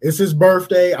 It's his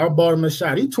birthday. I bought him a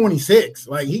shot. He's 26.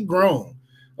 Like, he grown.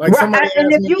 Like, right.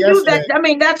 And if you do that, I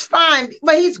mean, that's fine.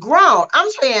 But he's grown. I'm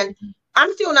saying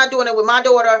I'm still not doing it with my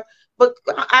daughter. But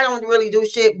I don't really do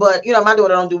shit. But my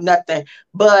daughter don't do nothing.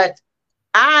 But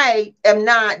I am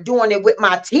not doing it with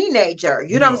my teenager.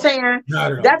 You know what I'm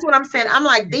saying? That's what I'm saying. I'm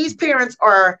like, these parents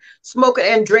are smoking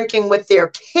and drinking with their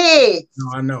kids.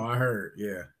 No, I know. I heard.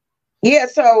 Yeah. Yeah.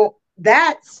 So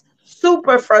that's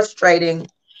super frustrating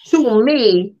to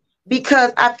me,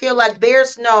 because I feel like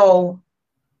there's no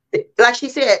like she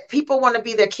said, people want to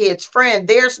be their kid's friend.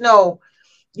 There's no,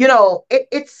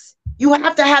 it's you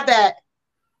have to have that,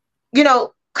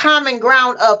 common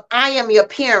ground of I am your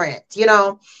parent,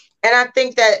 and I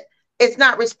think that it's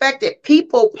not respected.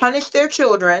 People punish their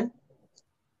children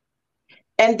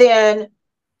and then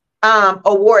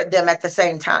award them at the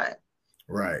same time.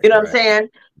 Right. You know what I'm saying?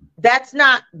 That's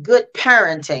not good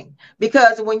parenting,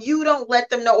 because when you don't let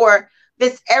them know, or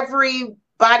this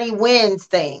everybody wins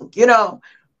thing,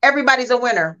 everybody's a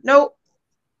winner. Nope,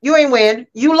 you ain't win.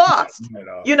 You lost.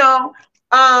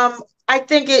 I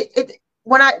think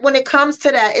when it comes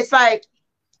to that, it's like,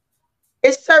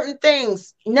 it's certain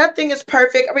things. Nothing is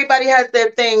perfect. Everybody has their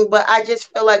thing, but I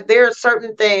just feel like there are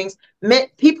certain things.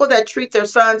 People that treat their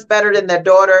sons better than their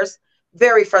daughters,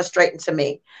 very frustrating to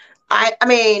me. I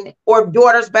mean, or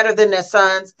daughters better than their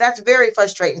sons. That's very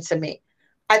frustrating to me.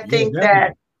 I think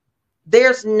that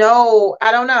there's no,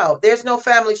 I don't know, there's no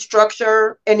family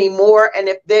structure anymore. And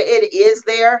if it is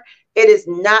there, it is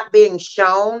not being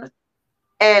shown.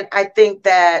 And I think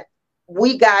that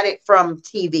we got it from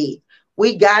TV.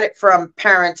 We got it from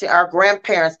parenting, our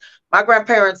grandparents. My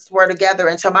grandparents were together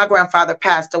until my grandfather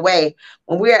passed away.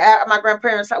 When we were at my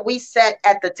grandparents' house, we sat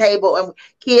at the table, and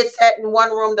kids sat in one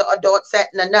room, the adults sat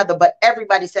in another, but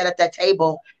everybody sat at that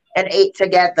table and ate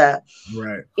together.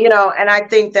 Right. And I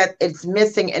think that it's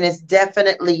missing, and it's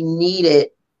definitely needed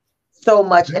so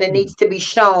much, and it needs to be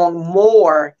shown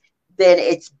more than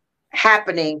it's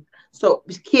happening. So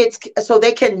kids, so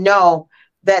they can know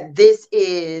that this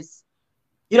is,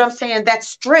 what I'm saying, that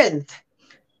strength,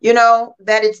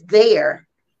 that it's there.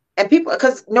 And people,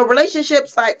 because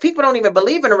relationships, like, people don't even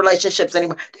believe in the relationships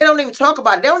anymore. They don't even talk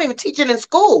about it. They don't even teach it in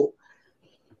school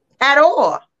at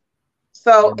all.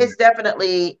 So it's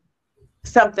definitely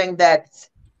something that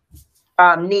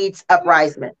needs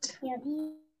uprisement.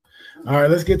 All right,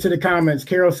 let's get to the comments.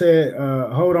 Carol said,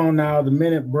 hold on now. The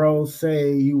minute bros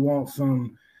say you want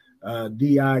some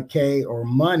DIK or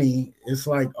money, it's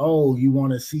like, oh, you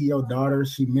want to see your daughter?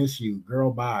 She miss you.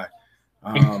 Girl, bye.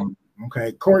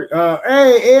 Okay. Court,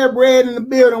 hey, Ed Red in the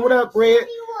building. What up, Red?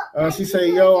 She said,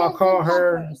 yo, I call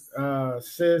her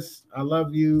sis. I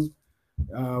love you.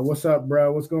 What's up,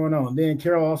 bro? What's going on? Then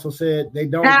Carol also said they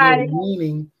don't know the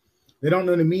meaning. They don't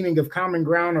know the meaning of common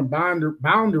ground or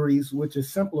boundaries, which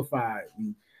is simplified.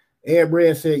 And Ed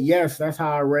Red said, yes, that's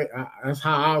how I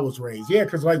was raised. Yeah,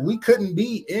 because like we couldn't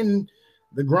be in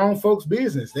the grown folks'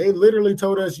 business. They literally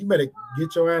told us, you better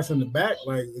get your ass in the back.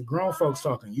 Like the grown folks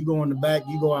talking, you go in the back,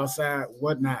 you go outside,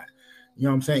 whatnot. You know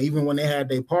what I'm saying? Even when they had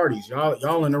their parties,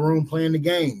 y'all in the room playing the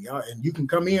game, y'all, and you can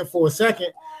come in for a second,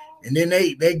 and then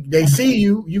they see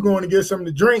you going to get something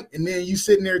to drink, and then you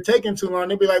sitting there taking too long.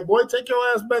 They be like, boy, take your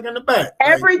ass back in the back.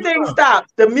 Everything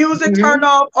stops. The music turned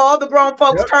off. All the grown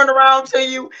folks turn around to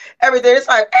you. Everything. It's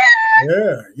like,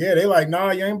 yeah. They like,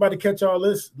 nah, you ain't about to catch all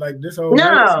this, like this whole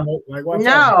no. Like,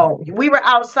 no. We were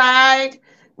outside,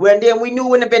 when then we knew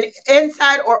when to be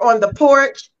inside or on the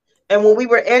porch. And when we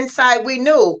were inside, we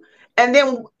knew. And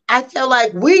then I feel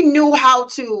like we knew how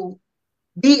to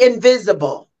be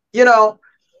invisible,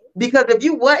 because if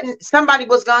you wasn't, somebody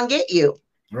was gonna get you.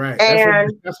 Right.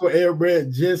 And that's what Ed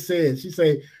Red just said. She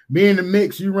say, be in the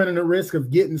mix, you running the risk of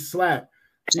getting slapped.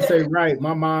 She said, right,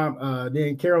 my mom,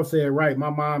 then Carol said, right, my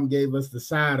mom gave us the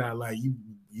side eye, like you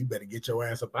better get your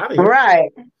ass up out of here.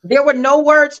 Right. There were no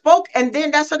words spoke. And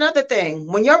then that's another thing.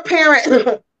 When your parent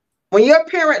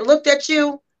looked at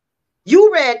you,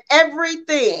 you read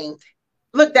everything.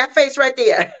 Look, that face right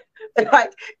there.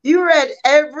 Like you read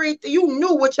everything. You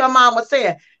knew what your mom was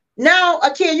saying. Now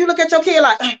a kid, you look at your kid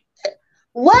like,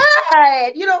 what?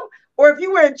 Or if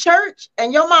you were in church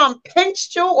and your mom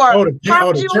pinched you or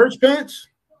the church pinch.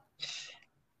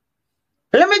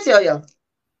 Let me tell you,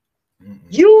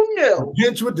 you knew. A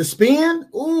pinch with the spin.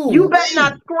 Ooh, you better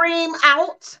not scream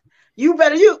out. You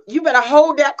better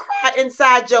hold that cry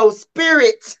inside your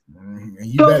spirit. And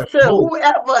you better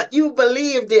whoever you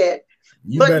believed in.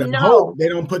 You better hope they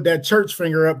don't put that church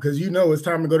finger up, because it's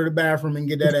time to go to the bathroom and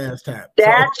get that ass tapped.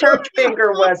 That church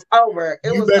finger was over.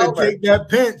 You better take that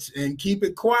pinch and keep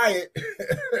it quiet.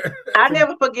 I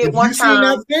never forget one time. You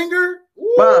seen that finger?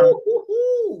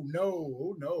 Ooh,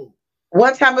 no.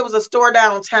 One time it was a store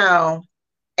downtown,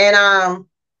 and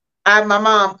my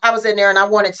mom, I was in there and I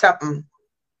wanted something,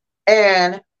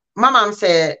 and my mom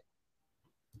said,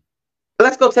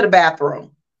 "Let's go to the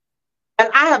bathroom." And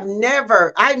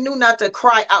I knew not to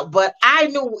cry out, but I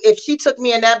knew if she took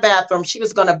me in that bathroom, she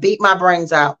was going to beat my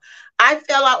brains out. I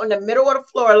fell out in the middle of the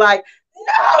floor like,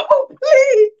 no,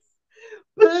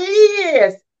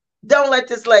 please, don't let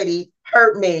this lady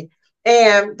hurt me.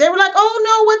 And they were like, oh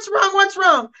no, what's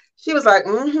wrong? She was like,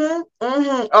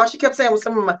 All she kept saying was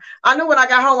some of my, I knew when I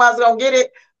got home I was gonna get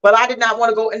it, but I did not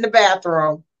want to go in the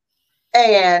bathroom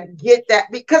and get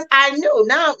that because I knew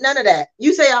now none of that.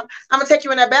 You say I'm gonna take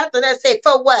you in that bathroom and say,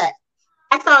 for what?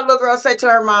 I saw a little girl say to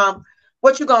her mom,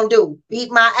 what you gonna do?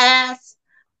 Beat my ass?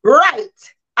 Right.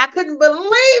 I couldn't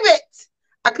believe it.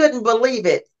 I couldn't believe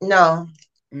it. No.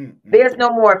 There's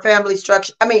no more family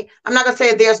structure. I mean, I'm not gonna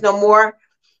say there's no more.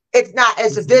 It's not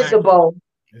as visible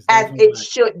as it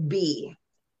should be.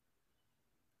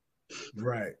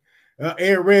 Right.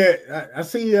 Hey, Red, I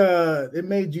see it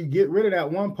made you get rid of that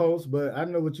one post, but I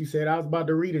know what you said. I was about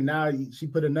to read it. Now she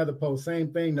put another post.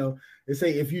 Same thing, though. They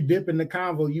say if you dip in the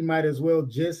convo, you might as well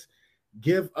just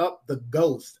give up the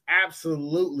ghost.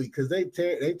 Absolutely, because they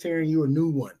tearing you a new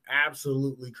one.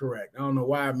 Absolutely correct. I don't know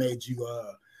why I made you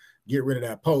get rid of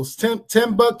that post.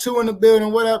 Tim Buck 2 in the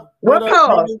building. What up? What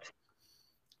up?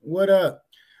 What up?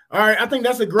 All right, I think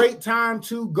that's a great time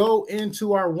to go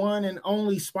into our one and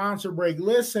only sponsor break.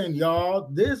 Listen,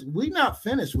 y'all, we not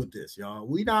finished with this, y'all.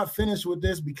 We not finished with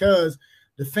this because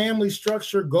the family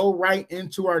structure go right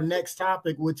into our next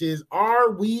topic, which is,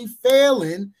 are we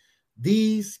failing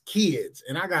these kids?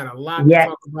 And I got a lot to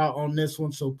talk about on this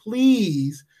one, so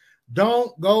please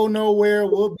don't go nowhere.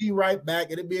 We'll be right back.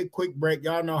 It'll be a quick break.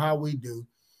 Y'all know how we do.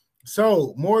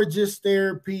 So more Just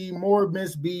Therapy, more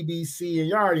Miss BBC, and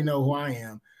you already know who I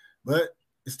am. But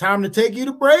it's time to take you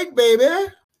to break, baby.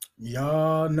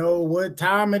 Y'all know what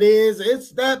time it is.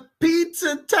 It's that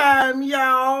pizza time,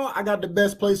 y'all. I got the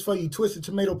best place for you, Twisted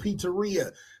Tomato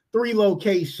Pizzeria. 3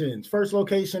 locations. First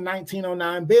location,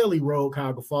 1909 Bailey Road,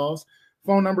 Cuyahoga Falls.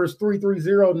 Phone number is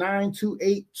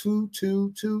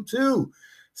 330-928-2222.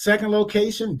 Second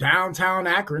location, downtown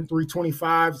Akron,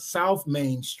 325 South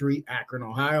Main Street, Akron,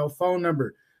 Ohio. Phone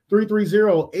number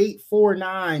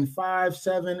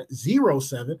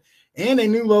 330-849-5707. And a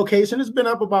new location. It's been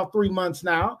up about 3 months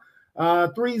now.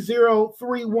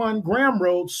 3031 Graham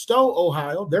Road, Stowe,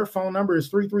 Ohio. Their phone number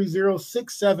is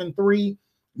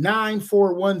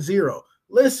 330-673-9410.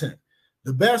 Listen,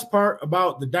 the best part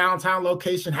about the downtown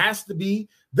location has to be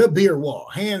the beer wall,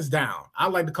 hands down. I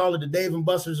like to call it the Dave &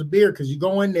 Buster's of beer because you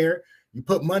go in there, you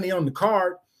put money on the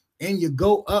card, and you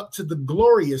go up to the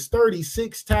glorious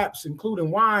 36 taps,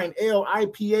 including wine, ale,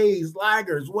 IPAs,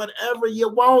 lagers, whatever you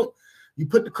want. You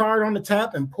put the card on the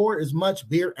tap and pour as much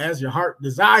beer as your heart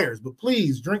desires. But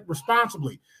please drink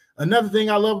responsibly. Another thing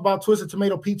I love about Twisted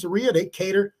Tomato Pizzeria, they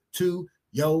cater to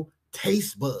your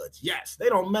taste buds. Yes, they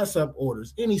don't mess up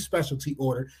orders. Any specialty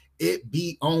order, it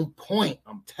be on point.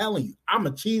 I'm telling you, I'm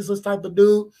a cheeseless type of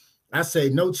dude. I say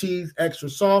no cheese, extra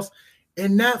sauce.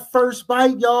 And that first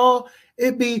bite, y'all,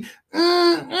 it be,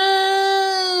 bitch,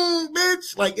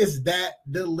 like it's that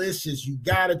delicious. You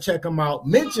got to check them out.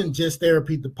 Mention Just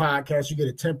Therapy, the podcast. You get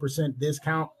a 10%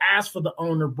 discount. Ask for the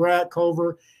owner, Brad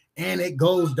Cover, and it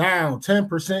goes down.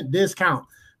 10% discount.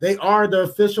 They are the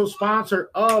official sponsor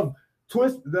of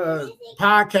the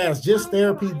podcast, Just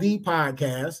Therapy, the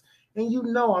podcast. And you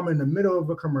know I'm in the middle of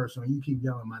a commercial and you keep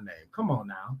yelling my name. Come on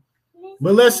now.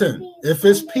 But listen, if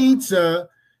it's pizza,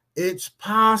 it's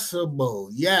possible.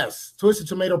 Yes, Twisted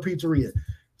Tomato Pizzeria.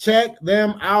 Check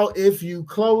them out if you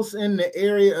close in the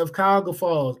area of Cuyahoga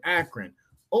Falls, Akron,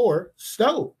 or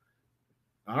Stowe.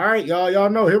 All right, y'all. Y'all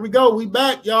know. Here we go. We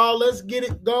back, y'all. Let's get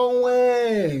it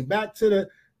going. Back to the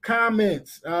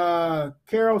comments.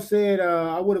 Carol said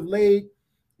I would have laid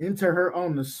into her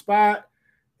on the spot.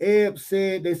 Eb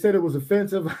said they said it was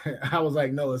offensive. I was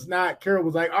like, no, it's not. Carol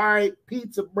was like, all right,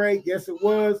 pizza break. Yes, it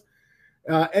was.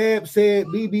 Eb said,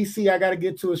 BBC, I got to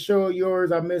get to a show of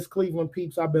yours. I miss Cleveland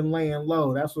peeps. I've been laying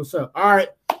low. That's what's up. All right.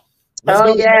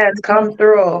 Oh, yes, come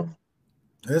through.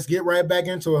 Let's get right back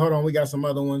into it. Hold on. We got some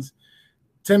other ones.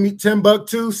 Tim Buck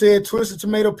 2 said, Twisted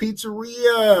Tomato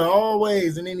Pizzeria,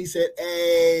 always. And then he said,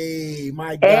 hey,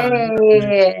 my God.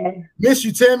 Hey. Miss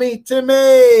you, Timmy.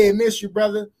 Miss you,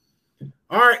 brother.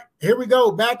 All right, here we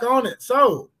go. Back on it.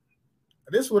 So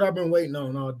this is what I've been waiting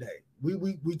on all day.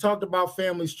 We talked about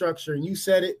family structure, and you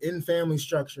said it in family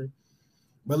structure.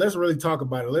 But let's really talk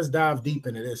about it. Let's dive deep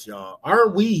into this, y'all. Are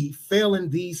we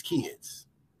failing these kids?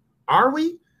 Are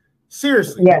we?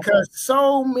 Seriously, yes. Because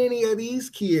so many of these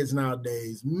kids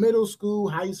nowadays, middle school,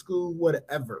 high school,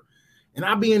 whatever, and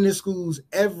I be in the schools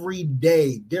every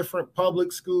day, different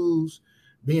public schools,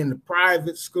 be in the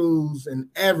private schools and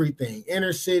everything,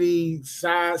 inner city,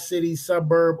 side city,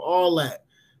 suburb, all that.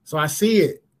 So I see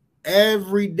it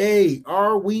every day.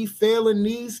 Are we failing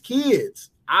these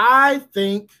kids? I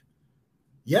think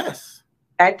yes.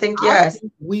 I think yes.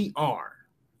 We are.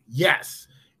 Yes.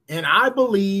 And I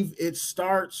believe it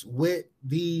starts with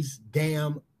these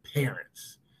damn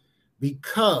parents,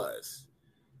 because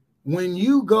when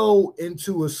you go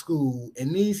into a school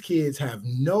and these kids have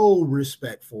no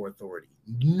respect for authority,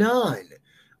 none.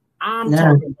 I'm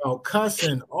talking about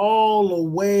cussing all the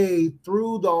way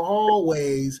through the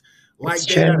hallways like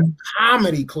they're a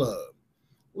comedy club,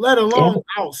 let alone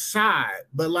outside,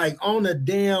 but like on a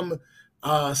damn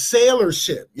sailor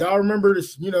ship. Y'all remember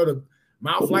this, you know, the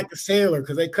mouth like a sailor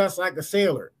because they cuss like a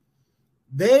sailor.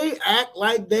 They act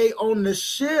like they on the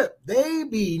ship. They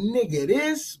be nigga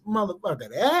this, motherfucker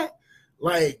that,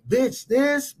 like bitch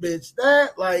this, bitch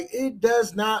that. Like it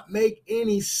does not make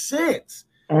any sense.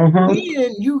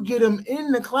 Then you get them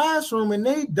in the classroom and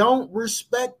they don't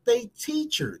respect their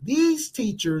teacher. These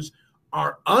teachers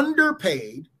are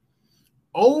underpaid,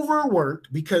 overworked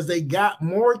because they got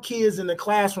more kids in the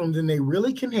classroom than they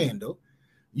really can handle.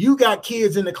 You got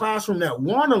kids in the classroom that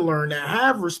want to learn, that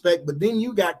have respect, but then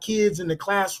you got kids in the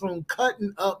classroom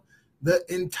cutting up the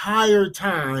entire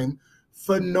time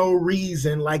for no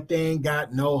reason, like they ain't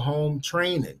got no home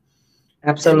training.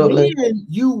 Absolutely. And then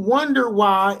you wonder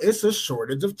why it's a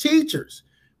shortage of teachers,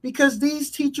 because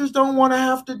these teachers don't want to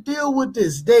have to deal with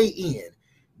this day in,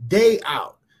 day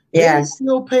out. They're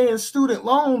still paying student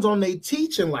loans on their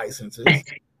teaching licenses,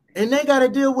 and they got to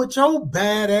deal with your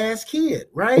badass kid,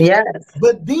 right? Yes.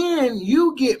 But then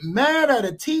you get mad at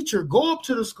a teacher, go up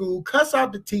to the school, cuss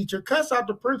out the teacher, cuss out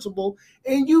the principal,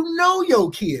 and you know your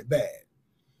kid bad.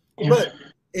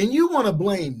 And you want to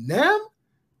blame them?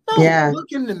 No,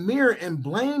 look in the mirror and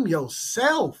blame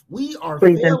yourself. We are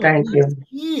failing these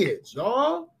kids,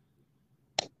 y'all.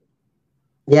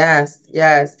 Yes.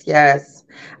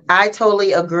 I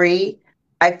totally agree.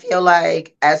 I feel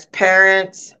like as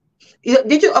parents,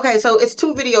 okay, so it's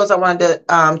 2 videos I wanted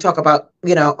to talk about,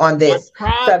 you know, on this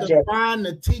subject. To find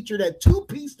the teacher that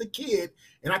two-pieced the kid,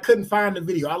 and I couldn't find the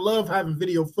video. I love having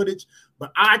video footage,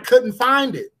 but I couldn't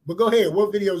find it. But go ahead.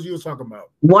 What videos you was talking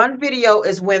about? One video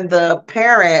is when the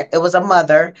parent, it was a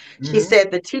mother, she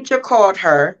said the teacher called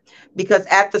her because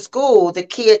at the school, the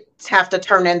kids have to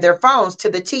turn in their phones to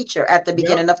the teacher at the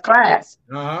beginning of class.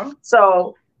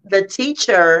 So the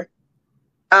teacher,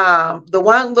 the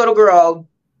one little girl,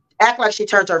 act like she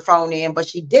turned her phone in, but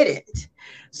she didn't.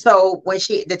 So when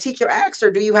the teacher asked her,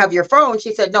 do you have your phone?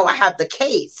 She said, no, I have the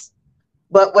case.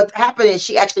 But what happened is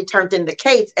she actually turned in the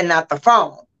case and not the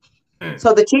phone.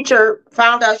 So the teacher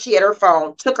found out she had her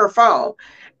phone, took her phone,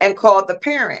 and called the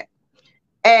parent.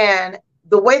 And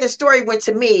the way the story went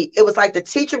to me, it was like the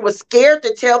teacher was scared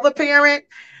to tell the parent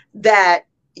that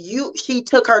she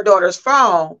took her daughter's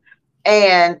phone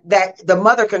and that the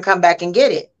mother can come back and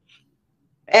get it.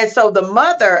 And so the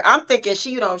mother, I'm thinking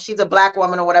she's a black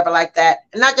woman or whatever like that.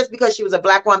 And not just because she was a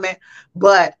black woman,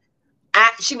 but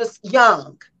she was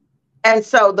young. And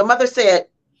so the mother said,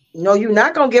 no, you're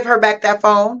not going to give her back that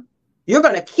phone. You're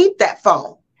going to keep that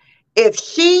phone. If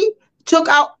she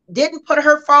didn't put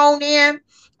her phone in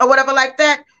or whatever like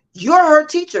that, you're her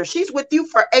teacher. She's with you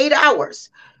for 8 hours.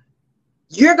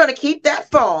 You're going to keep that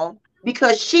phone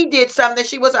because she did something.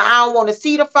 I don't want to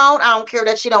see the phone. I don't care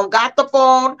that she don't got the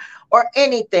phone or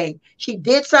anything. She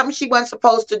did something she wasn't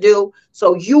supposed to do.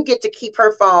 So you get to keep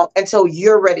her phone until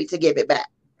you're ready to give it back.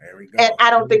 There we go. And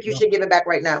I don't think you should give it back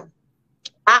right now.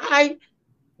 I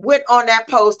went on that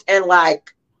post and I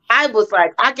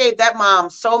gave that mom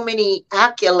so many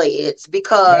accolades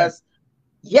because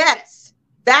yes,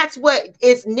 that's what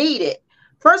is needed.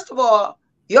 First of all,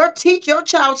 your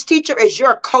child's teacher is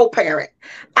your co-parent.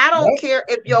 I don't care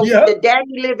if the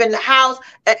daddy live in the house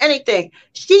or anything.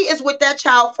 She is with that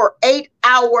child for 8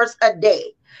 hours a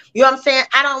day. You know what I'm saying?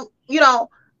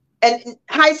 And in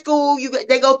high school,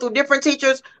 they go through different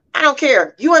teachers. I don't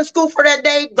care. You in school for that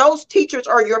day, those teachers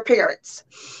are your parents,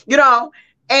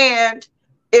 and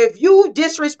if you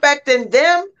disrespecting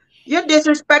them, you're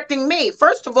disrespecting me.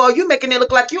 First of all, you're making it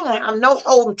look like you don't have no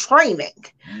home training,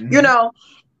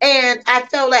 and I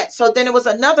felt that. So then it was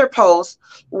another post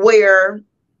where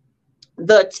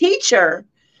the teacher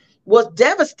was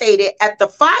devastated at the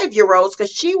 5-year-olds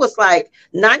because she was like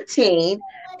 19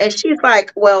 and she's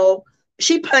like, well,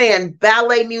 she playing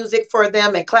ballet music for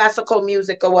them and classical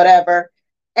music or whatever.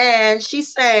 And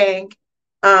she's saying,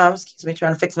 excuse me,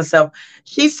 trying to fix myself.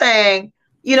 She's saying,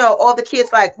 all the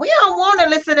kids like, we don't want to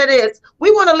listen to this. We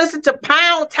want to listen to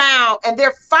Pound Town. And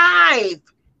they're 5.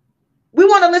 We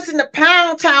want to listen to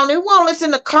Pound Town. We want to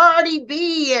listen to Cardi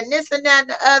B and this and that and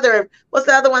the other. What's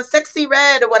the other one? Sexy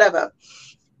Red or whatever.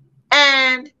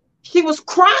 And she was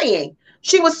crying.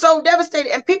 She was so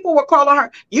devastated, and people were calling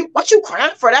her, what you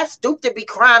crying for? That's stupid to be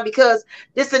crying because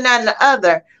this and that and the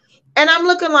other. And I'm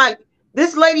looking like,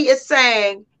 this lady is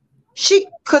saying,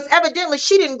 because evidently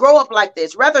she didn't grow up like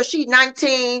this. Rather, she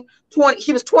 19, 20,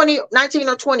 she was 20, 19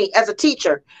 or 20 as a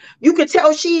teacher. You could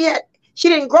tell she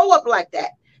didn't grow up like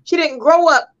that. She didn't grow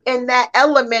up in that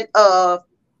element of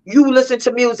you listen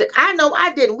to music. I know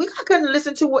I didn't. I couldn't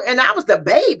listen to it, and I was the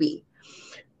baby.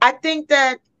 I think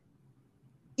that,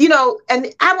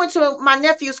 and I went to my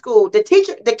nephew's school. The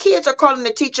kids are calling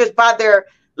the teachers by their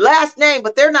last name,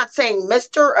 but they're not saying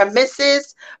Mr. or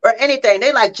Mrs. or anything.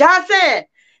 They like, Johnson.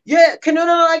 Yeah, can you do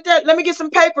like that? Let me get some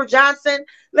paper, Johnson.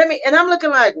 And I'm looking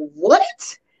like,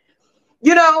 what?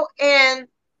 And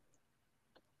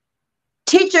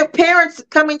teacher parents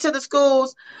coming to the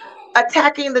schools,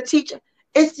 attacking the teacher.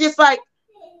 It's just like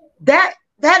that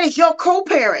is your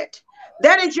co-parent.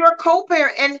 That is your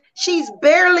co-parent, and she's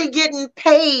barely getting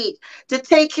paid to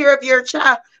take care of your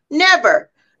child.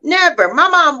 Never. My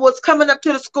mom was coming up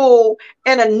to the school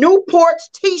in a Newport's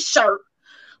t-shirt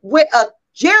with a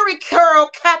Jerry curl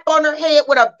cap on her head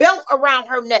with a belt around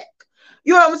her neck.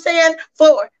 You know what I'm saying?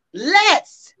 For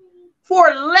less.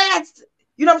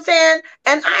 You know what I'm saying?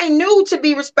 And I knew to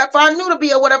be respectful. I knew to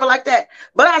be or whatever like that.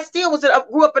 But I still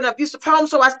grew up in an abusive home,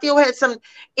 so I still had some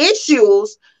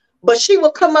issues. But she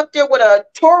would come up there with a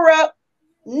tore up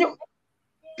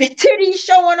titty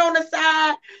showing on the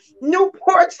side,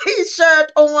 Newport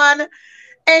t-shirt on,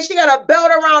 and she got a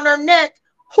belt around her neck.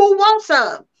 Who wants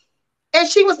some? And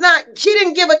she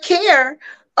didn't give a care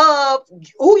of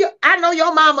I know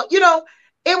your mama,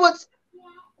 it was,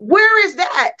 where is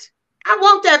that? I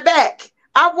want that back.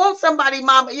 I want somebody,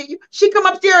 mama. She come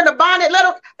up there in the bonnet,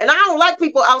 and I don't like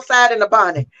people outside in the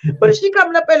bonnet, but if she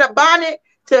coming up in a bonnet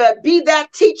to be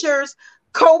that teacher's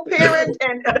co-parent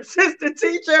and assistant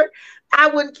teacher, I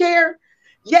wouldn't care.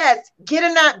 Yes, get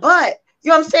in that butt. You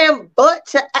know what I'm saying? Belt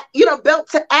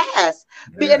to ass.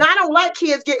 Yeah. And I don't like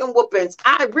kids getting whoopings.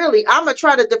 I'm going to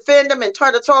try to defend them and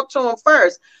try to talk to them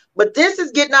first. But this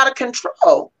is getting out of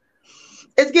control.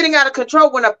 It's getting out of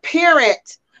control when a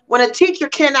teacher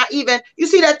cannot even, you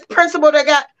see that principal that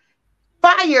got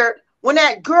fired when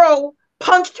that girl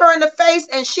punched her in the face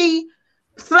and she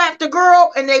slapped the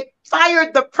girl and they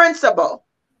fired the principal.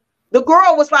 The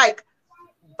girl was like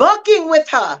bucking with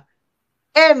her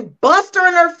and bust her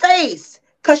in her face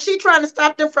because she trying to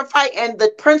stop them from fighting, and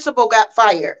the principal got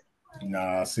fired.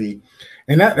 Nah, see,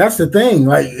 and that's the thing.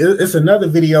 Like, it's another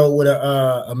video with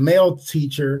a male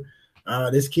teacher.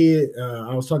 This kid,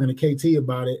 I was talking to KT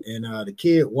about it, and the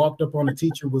kid walked up on the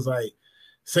teacher, was like,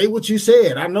 "Say what you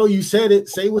said. I know you said it.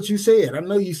 Say what you said. I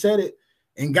know you said it,"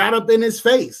 and got up in his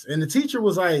face. And the teacher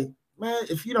was like, "Man,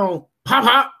 if you don't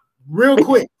pop real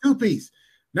quick, 2-piece."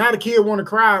 Now the kid want to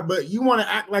cry, but you want to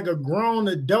act like a grown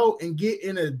adult and get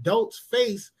in an adult's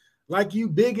face like you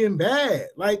big and bad.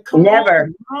 Like, come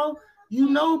on, bro. You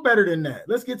know better than that.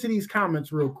 Let's get to these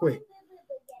comments real quick.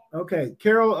 Okay,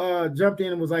 Carol jumped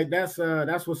in and was like, that's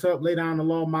what's up. Lay down the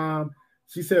law, mom.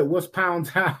 She said, "What's Pound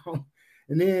Town?"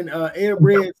 And then Ed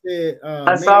Red said,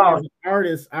 as an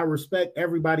artist, I respect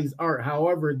everybody's art.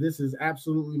 However, this is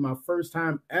absolutely my first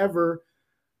time ever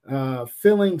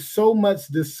feeling so much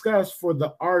disgust for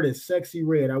the artist, Sexy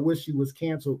Red. I wish she was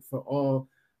canceled for all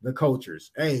the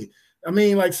cultures. Hey, I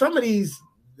mean, like some of these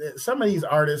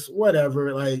artists,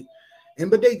 whatever, like,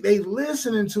 but they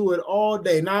listening to it all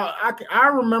day. Now, I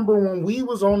remember when we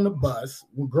was on the bus,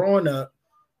 growing up,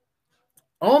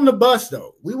 on the bus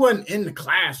though, we wasn't in the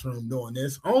classroom doing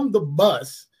this. On the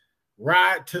bus,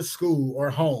 ride to school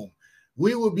or home,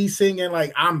 we would be singing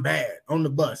like "I'm Bad" on the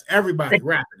bus. Everybody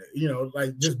rapping it,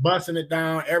 like just busting it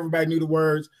down. Everybody knew the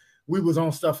words. We was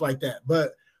on stuff like that.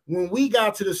 But when we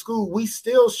got to the school, we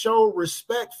still showed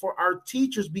respect for our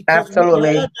teachers because we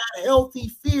had that healthy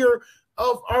fear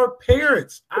of our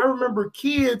parents. I remember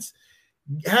kids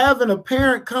having a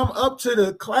parent come up to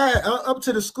the class, up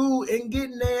to the school, and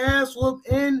getting their ass whooped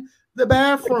in the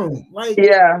bathroom. Like,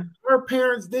 our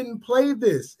parents didn't play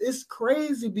this. It's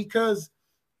crazy because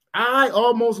I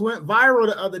almost went viral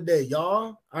the other day,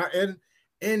 y'all. And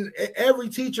every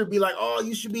teacher be like, "Oh,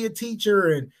 you should be a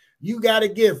teacher and you got a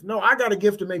gift." No, I got a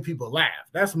gift to make people laugh.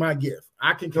 That's my gift.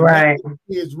 I can connect with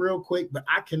kids real quick, but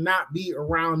I cannot be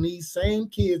around these same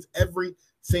kids every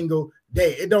single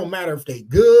day. It don't matter if they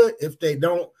good, if they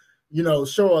don't,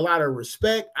 show a lot of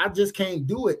respect. I just can't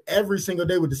do it every single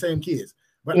day with the same kids.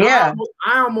 But I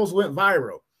almost went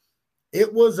viral.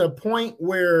 It was a point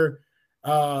where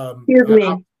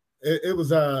it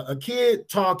was a kid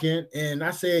talking, and I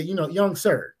said, "Young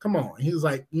sir, come on." He was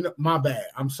like, "My bad.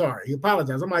 I'm sorry." He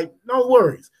apologized. I'm like, "No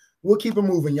worries. We'll keep it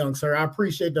moving, young sir. I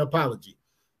appreciate the apology."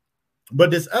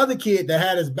 But this other kid that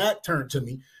had his back turned to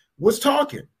me was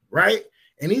talking, right?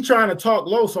 And he trying to talk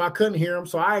low, so I couldn't hear him,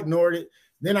 so I ignored it.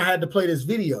 Then I had to play this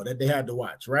video that they had to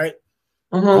watch, right?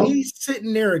 He's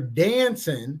sitting there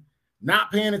dancing,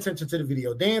 not paying attention to the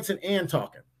video, dancing and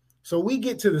talking. So we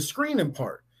get to the screening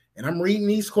part, and I'm reading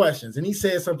these questions, and he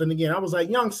said something again. I was like,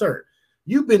 young sir,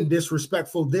 you've been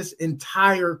disrespectful this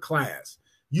entire class.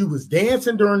 You was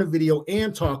dancing during the video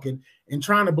and talking and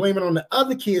trying to blame it on the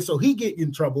other kid so he get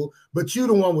in trouble, but you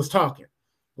the one was talking.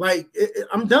 Like,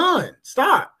 I'm done.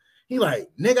 Stop. He like,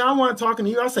 nigga, I want to talk to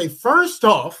you. I say, first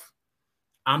off,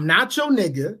 I'm not your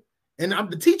nigga, and I'm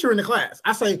the teacher in the class.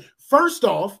 I say, first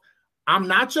off, I'm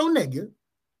not your nigga,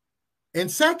 and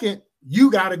second,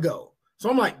 you got to go. So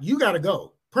I'm like, you got to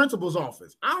go. Principal's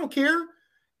office. I don't care.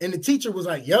 And the teacher was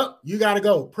like, yep, you got to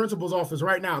go. Principal's office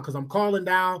right now because I'm calling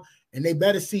down and they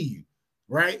better see you,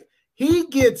 right? He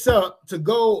gets up to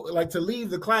go, like, to leave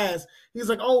the class. He's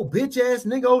like, oh, bitch ass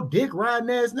nigga, oh, dick riding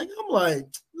ass nigga. I'm like,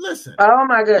 listen. Oh,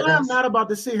 my goodness. I'm not about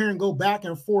to sit here and go back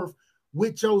and forth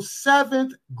with your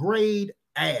 7th grade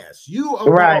ass. You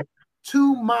about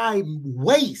to my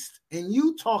waist and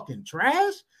you talking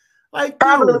trash? Like,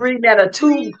 probably reading at a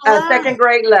 2nd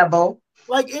grade level.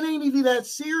 Like, it ain't even that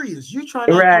serious. You trying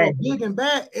to go big and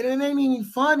bad, and it ain't even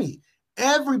funny.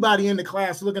 Everybody in the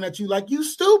class looking at you like you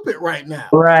stupid right now.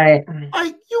 Right.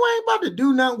 Like, you ain't about to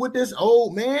do nothing with this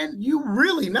old man. You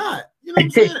really not. You know what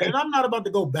I'm saying? And I'm not about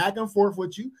to go back and forth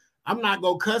with you. I'm not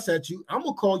going to cuss at you. I'm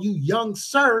going to call you young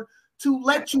sir to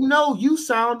let you know you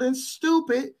sounding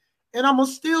stupid, and I'm going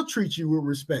to still treat you with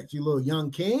respect, you little young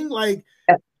king. Like,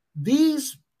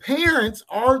 these parents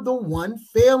are the one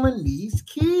failing these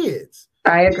kids.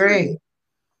 I agree.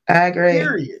 I agree.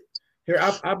 Period. Here,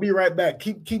 I'll be right back.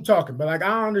 Keep talking. But like, I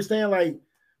don't understand. Like,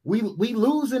 we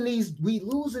losing these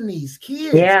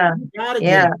kids. Yeah. We gotta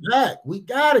get them back. We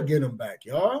gotta get them back,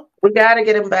 y'all. We gotta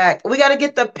get them back. We gotta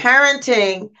get that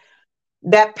parenting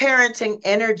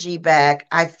energy back.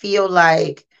 I feel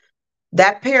like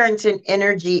that parenting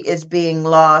energy is being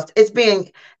lost.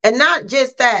 And not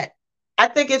just that. I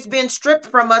think it's been stripped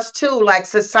from us too, like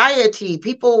society.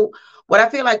 What I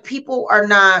feel like people are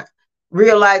not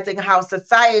realizing how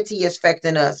society is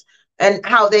affecting us and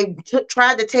how they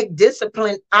tried to take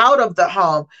discipline out of the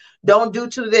home. Don't do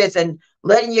to this, and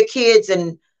letting your kids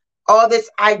and all this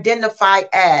identify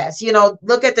as,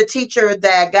 look at the teacher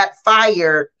that got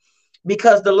fired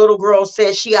because the little girl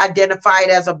said she identified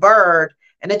as a bird.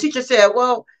 And the teacher said,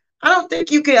 well, I don't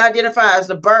think you can identify as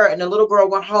a bird. And the little girl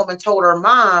went home and told her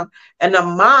mom, and the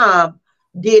mom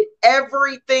did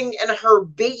everything in her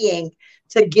being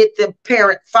to get the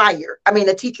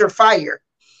the teacher fired.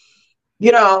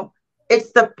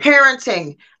 It's the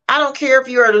parenting. I don't care if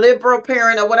you're a liberal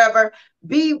parent or whatever.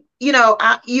 You don't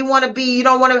want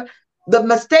to, the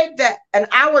mistake that in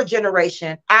our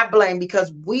generation, I blame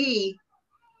because we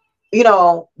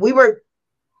were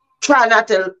trying not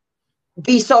to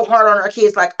be so hard on our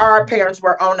kids like our parents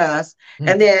were on us.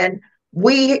 And then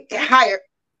we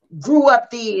grew up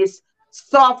these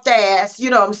soft ass,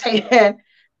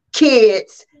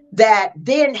 kids that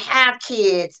didn't have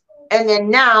kids. And then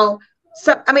now,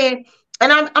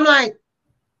 and I'm like,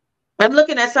 I'm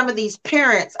looking at some of these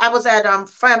parents. I was at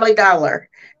Family Dollar,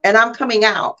 and I'm coming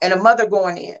out, and a mother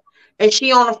going in, and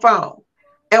she on the phone.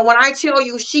 And when I tell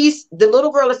you, the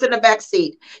little girl is in the back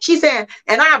seat. She's saying,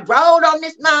 and I rode on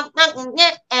this mountain,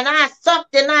 and I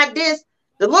sucked, and I this.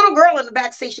 The little girl in the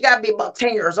back seat, she got to be about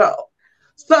 10 years old.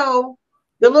 So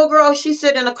the little girl, she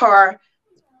sit in the car.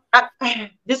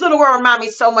 This little girl reminds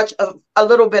me so much of a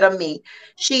little bit of me.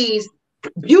 She's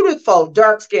beautiful,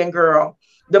 dark-skinned girl.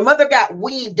 The mother got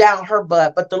weave down her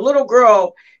butt, but the little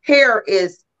girl hair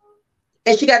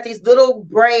and she got these little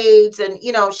braids, and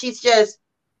she's just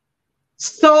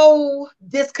so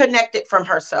disconnected from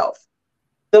herself.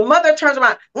 The mother turns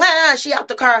around, she out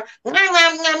the car, and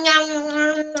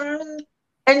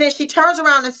then she turns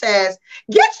around and says,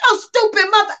 "Get your stupid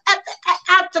mother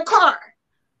out the car."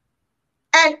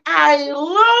 And I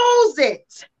lose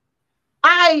it.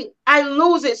 I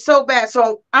lose it so bad.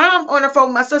 So I'm on the phone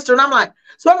with my sister, and I'm like,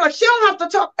 she don't have to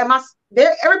talk. And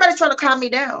everybody's trying to calm me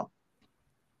down.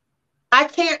 I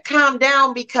can't calm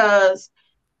down because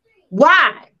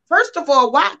why? First of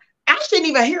all, why? I shouldn't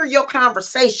even hear your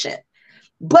conversation.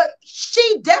 But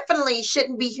she definitely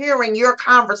shouldn't be hearing your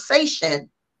conversation.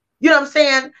 You know what I'm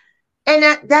saying? And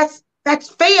that's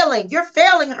failing. You're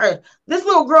failing her. This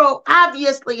little girl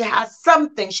obviously has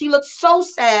something. She looks so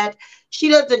sad. She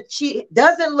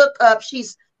doesn't look up.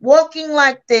 She's walking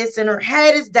like this and her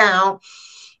head is down.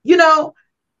 You're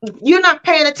not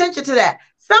paying attention to that.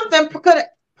 Something could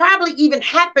probably even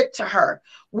happened to her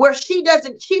where she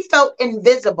felt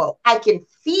invisible. I can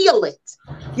feel it,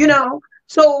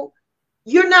 So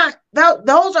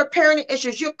those are parenting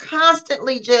issues. You're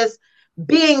constantly just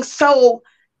being so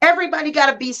Everybody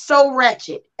got to be so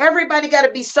wretched. Everybody got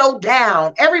to be so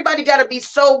down. Everybody got to be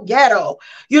so ghetto.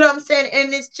 You know what I'm saying?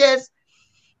 And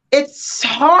it's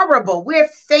horrible. We're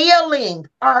failing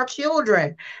our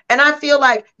children. And I feel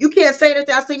like you can't say that.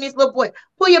 I seen these little boys,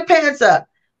 pull your pants up.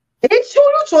 It's who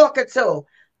you talking to.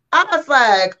 I was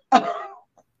like,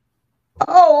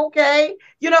 oh, okay.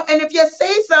 You know, and if you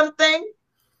say something,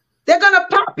 they're going to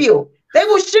pop you. They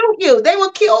will shoot you. They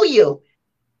will kill you.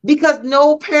 Because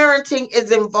no parenting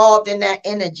is involved in that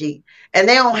energy and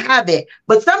they don't have it.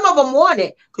 But some of them want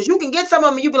it because you can get some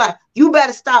of them and you be like, you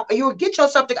better stop or you'll get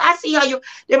yourself to, I see how they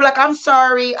be like, I'm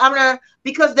sorry.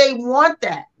 Because they want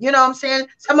that. You know what I'm saying?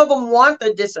 Some of them want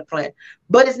the discipline,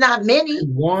 but it's not many. They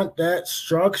want that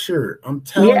structure. I'm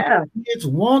telling you, kids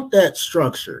want that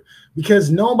structure because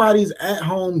nobody's at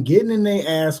home getting in their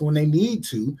ass when they need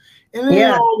to. And it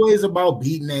ain't always about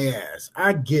beating their ass.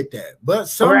 I get that. But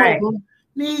some of them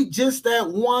need just that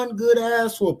one good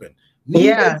ass whooping.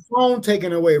 Need that phone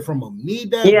taken away from them.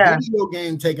 Need that video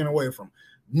game taken away from them.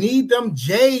 Need them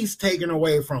J's taken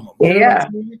away from them. You know what I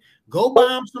mean? Go buy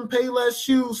them some Payless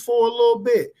shoes for a little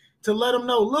bit to let them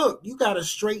know, look, you got to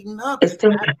straighten up and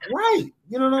act right.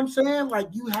 You know what I'm saying? Like,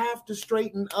 you have to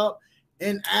straighten up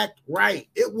and act right.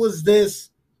 It was this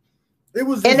and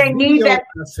they need that.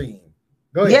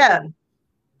 Go ahead. Yeah.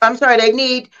 I'm sorry. They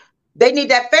need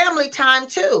that family time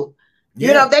too.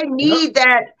 You know, they need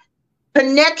that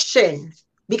connection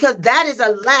because that is a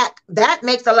lack. That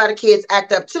makes a lot of kids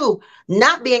act up too.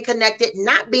 Not being connected,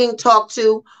 not being talked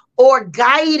to or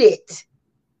guided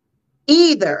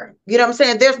either. You know what I'm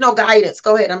saying? There's no guidance.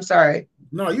 Go ahead. I'm sorry.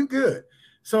 No, you good.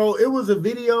 So it was a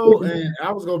video and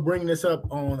I was going to bring this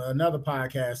up on another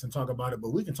podcast and talk about it,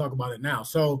 but we can talk about it now.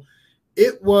 So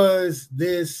it was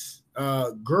this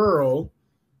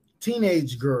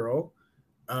teenage girl,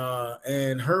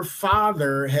 and her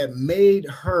father had made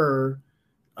her.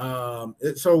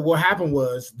 So what happened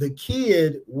was the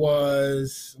kid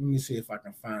was. Let me see if I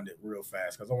can find it real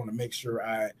fast because I want to make sure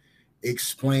I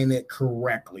explain it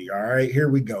correctly. All right, here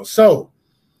we go. So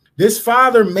this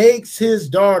father makes his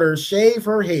daughter shave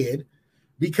her head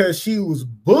because she was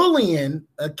bullying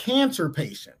a cancer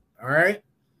patient. All right,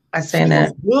 I seen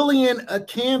that. Bullying a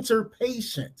cancer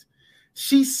patient.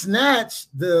 She snatched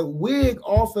the wig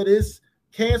off of this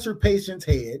cancer patient's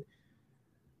head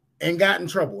and got in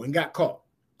trouble and got caught.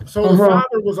 So the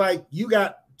father was like, you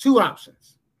got two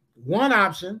options. One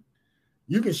option,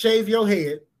 you can shave your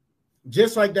head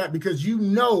just like that because you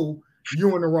know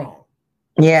you're in the wrong.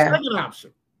 Yeah. Second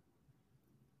option,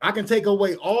 I can take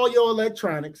away all your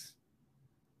electronics,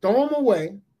 throw them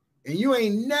away, and you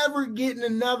ain't never getting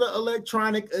another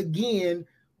electronic again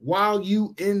while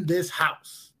you in this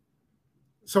house.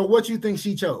 So what you think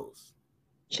she chose?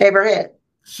 Shave her head.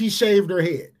 She shaved her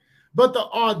head. But the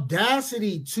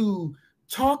audacity to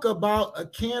talk about a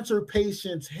cancer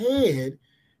patient's head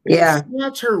and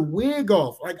snatch her wig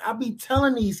off. Like, I be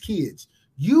telling these kids,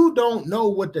 you don't know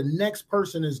what the next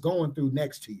person is going through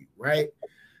next to you, right?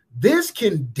 This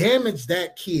can damage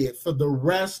that kid for the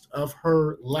rest of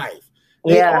her life.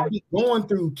 They already going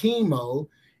through chemo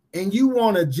and you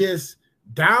want to just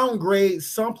downgrade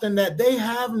something that they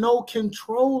have no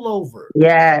control over.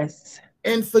 Yes.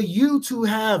 And for you to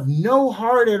have no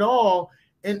heart at all,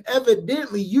 and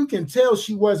evidently you can tell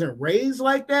she wasn't raised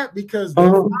like that because the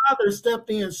father stepped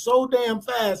in so damn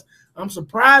fast. I'm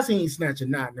surprised he ain't snatching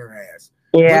a knot in her ass.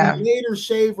 Yeah. But he made her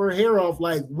shave her hair off.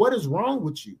 Like, what is wrong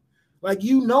with you? Like,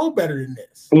 you know better than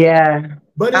this. Yeah.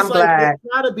 But it's they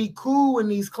try to be cool in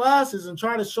these classes and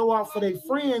try to show out for their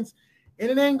friends. And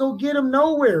it ain't gonna get them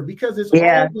nowhere because it's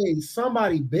always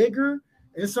somebody bigger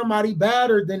and somebody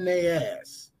badder than they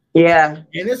ass. Yeah.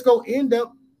 And it's gonna end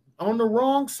up on the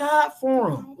wrong side for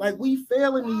them. Like, we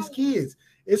failing these kids.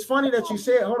 It's funny that you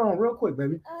said, hold on real quick,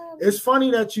 baby. It's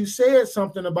funny that you said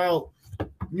something about,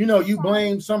 you know, you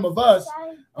blame some of us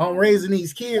on raising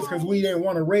these kids because we didn't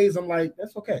want to raise them like,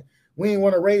 that's okay. We didn't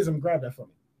want to raise them. Grab that for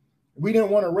me. We didn't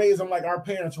want to raise them like our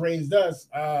parents raised us.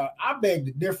 I beg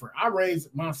to differ. I raised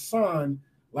my son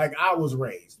like I was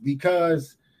raised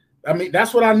because, I mean,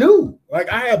 that's what I knew. Like,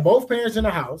 I had both parents in the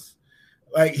house.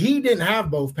 Like, he didn't have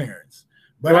both parents.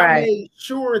 But I made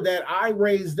sure that I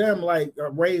raised him like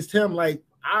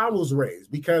I was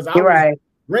raised because I was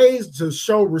raised to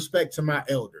show respect to my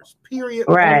elders. Period.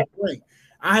 Right.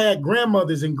 I had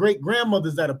grandmothers and great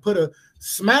grandmothers that have put a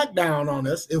smackdown on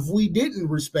us if we didn't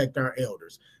respect our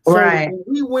elders. So when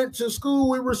we went to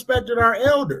school, we respected our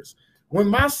elders. When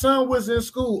my son was in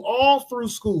school, all through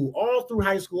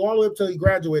high school, all the way up till he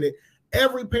graduated,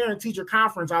 every parent-teacher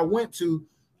conference I went to,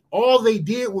 all they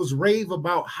did was rave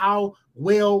about how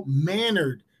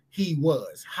well-mannered he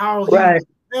was, how he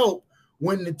helped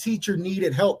when the teacher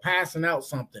needed help passing out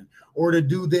something or to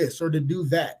do this or to do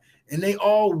that. And they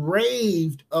all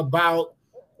raved about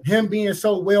him being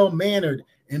so well-mannered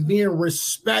and being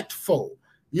respectful.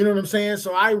 You know what I'm saying?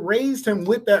 So I raised him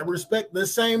with that respect the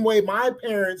same way my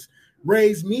parents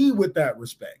raised me with that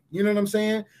respect. You know what I'm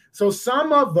saying? So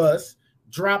some of us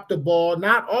dropped the ball,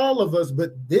 not all of us,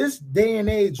 but this day and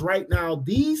age right now,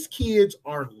 these kids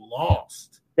are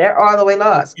lost. They're all the way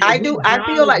lost. Yeah, I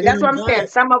feel like that's what I'm saying.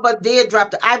 Some of us did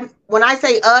drop when I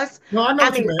say us, no, I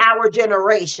mean our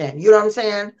generation. You know what I'm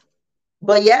saying?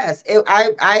 But yes,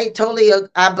 I totally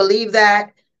I believe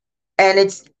that, and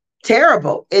it's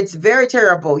terrible. It's very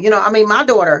terrible. You know, I mean, my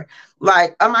daughter,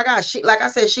 like, oh my gosh, like I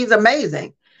said, she's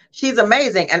amazing. She's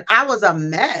amazing, and I was a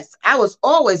mess. I was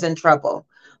always in trouble.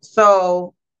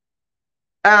 So,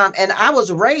 and I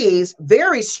was raised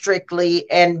very strictly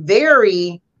and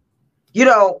very, you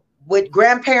know, with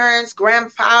grandparents,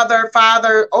 grandfather,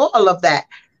 father, all of that.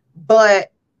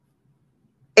 But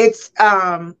it's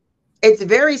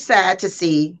very sad to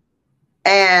see.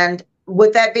 And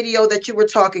with that video that you were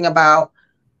talking about,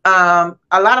 a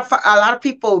lot of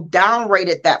people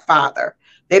downrated that father.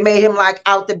 They made him like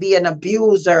out to be an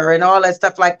abuser and all that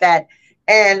stuff like that.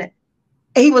 And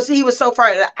he was so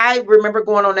far. I remember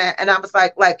going on that, and I was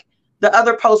like the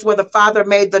other post where the father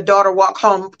made the daughter walk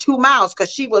home 2 miles because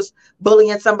she was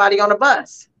bullying somebody on a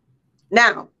bus.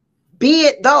 Now, be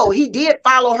it though, he did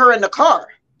follow her in the car,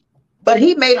 but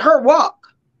he made her walk.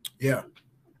 Yeah.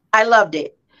 I loved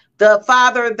it. The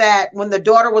father that when the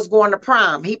daughter was going to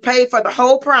prom, he paid for the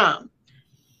whole prom.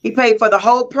 He paid for the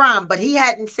whole prom, but he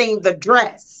hadn't seen the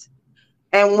dress.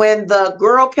 And when the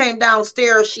girl came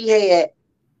downstairs, she had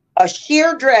a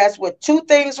sheer dress with 2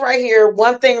 things right here,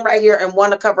 1 thing right here, and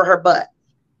 1 to cover her butt.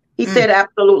 He said,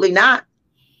 absolutely not.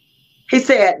 He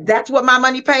said, that's what my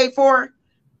money paid for.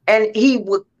 And he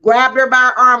grabbed her by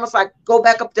her arm, was like, go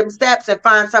back up them steps and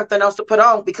find something else to put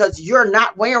on because you're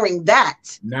not wearing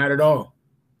that. Not at all.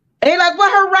 And he's like, well,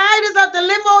 her ride is up, the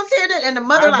limo's here. And the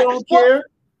mother I don't care.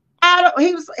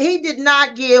 He did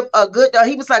not give a good,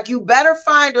 he was like, you better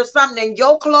find her something in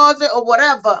your closet or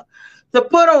whatever to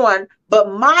put on.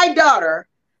 But my daughter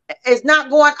is not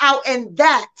going out in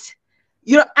that.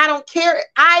 You know, I don't care.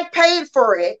 I paid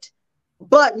for it,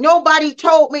 but nobody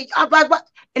told me. I'm like, what?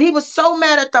 And he was so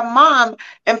mad at the mom,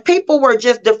 and people were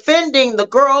just defending the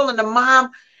girl and the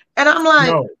mom. And I'm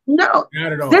like, no,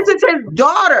 not at all. This is his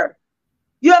daughter.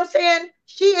 You know what I'm saying?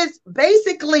 She is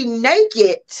basically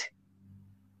naked.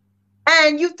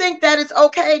 And you think that it's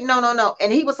okay? No.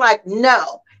 And he was like,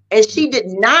 no. And she did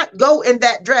not go in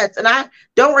that dress. And I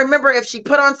don't remember if she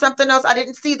put on something else. I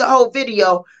didn't see the whole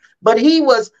video, but he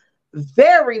was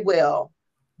very well,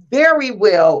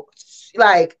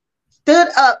 like stood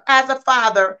up as a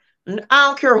father. I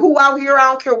don't care who out here. I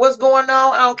don't care what's going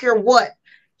on. I don't care what.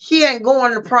 She ain't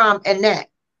going to prom in that.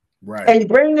 Right. And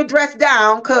bring the dress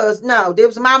down because no, it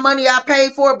was my money I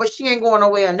paid for it, but she ain't going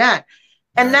nowhere in that.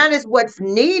 And that is what's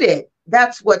needed.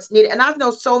 That's what's needed. And I know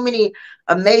so many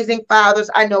amazing fathers.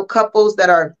 I know couples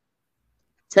that are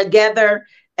together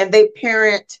and they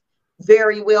parent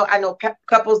very well. I know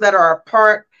couples that are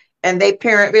apart and they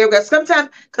parent very well. Sometimes,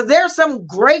 because there are some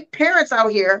great parents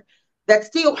out here that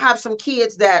still have some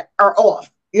kids that are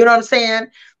off. You know what I'm saying?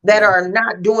 That are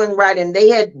not doing right. And they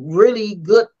had really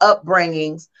good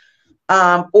upbringings.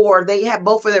 Or they have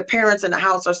both of their parents in the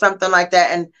house or something like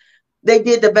that. And they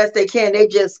did the best they can. They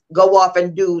just go off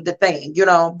and do the thing, you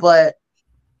know, but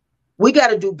we got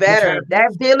to do better.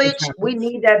 That village, we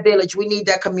need that village. We need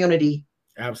that community.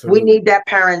 Absolutely. We need that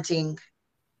parenting.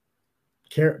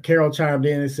 Carol chimed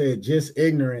in and said, just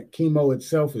ignorant. Chemo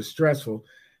itself is stressful.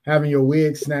 Having your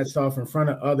wig snatched off in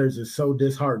front of others is so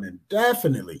disheartening.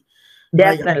 Definitely.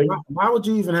 Definitely. Like, why would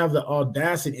you even have the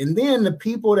audacity? And then the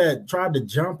people that tried to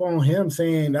jump on him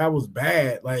saying that was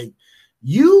bad, like,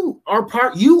 you are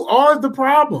the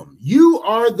problem. You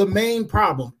are the main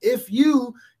problem. If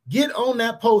you get on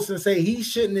that post and say he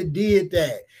shouldn't have did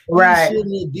that, right? He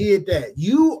shouldn't have did that.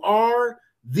 You are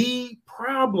the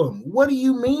problem. What do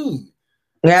you mean?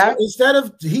 Yeah. So instead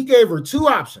of, he gave her 2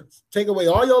 options: take away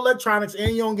all your electronics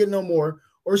and you don't get no more,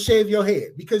 or shave your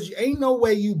head, because you ain't no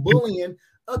way you bullying.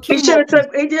 He should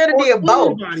have did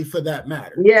both. Anybody for that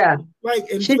matter. Yeah. Like,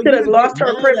 and she should have lost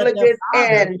her privileges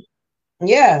and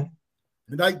yeah.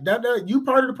 Like that, you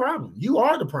part of the problem. You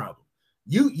are the problem.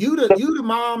 You the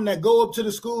mom that go up to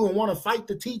the school and want to fight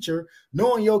the teacher,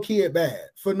 knowing your kid bad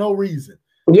for no reason.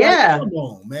 Yeah, like, come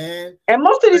on, man. And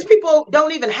most of these people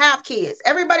don't even have kids.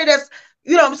 Everybody that's,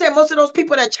 you know what I'm saying, most of those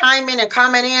people that chime in and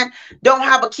comment in don't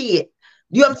have a kid.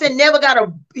 You know what I'm saying? Never got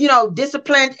a, you know,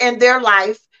 discipline in their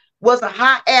life, was a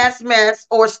hot ass mess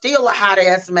or still a hot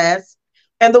ass mess.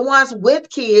 And the ones with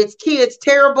kids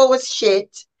terrible as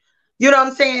shit. You know what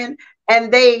I'm saying?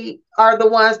 And they are the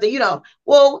ones that,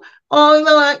 well, oh, you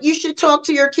know what? You should talk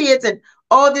to your kids and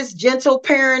all this gentle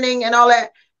parenting and all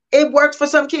that. It works for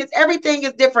some kids. Everything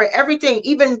is different. Everything,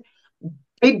 even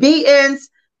beatings,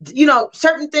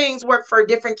 certain things work for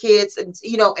different kids and,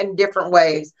 in different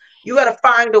ways. You got to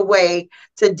find a way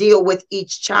to deal with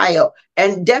each child.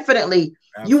 And definitely,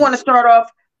 you want to start off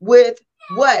with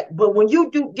what? But when you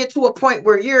do get to a point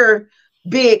where you're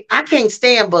big, I can't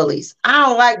stand bullies. I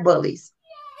don't like bullies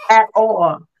at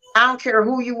all. I don't care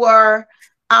who you are.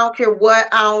 I don't care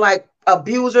what. I don't like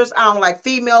abusers. I don't like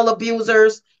female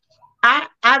abusers. I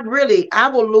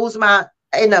will lose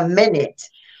in a minute.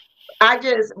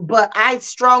 But I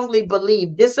strongly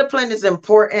believe discipline is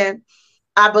important.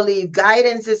 I believe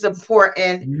guidance is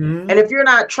important. Mm-hmm. And if you're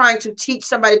not trying to teach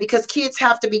somebody, because kids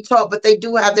have to be taught, but they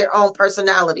do have their own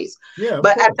personalities. Yeah,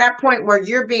 but at that point where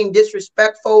you're being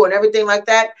disrespectful and everything like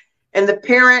that, and the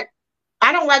parent,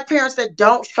 I don't like parents that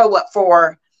don't show up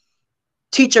for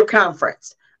teacher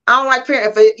conference. I don't like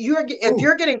parents. If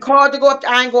you're getting called to go up,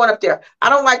 I ain't going up there. I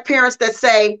don't like parents that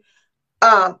say,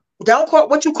 don't call,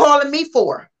 what you calling me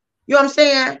for? You know what I'm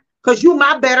saying? Because you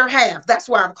my better half. That's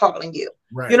why I'm calling you.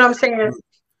 Right. You know what I'm saying?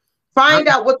 Find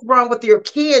out what's wrong with your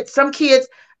kids. Some kids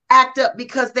act up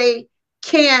because they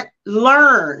can't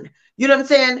learn. You know what I'm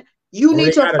saying? You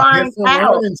need to find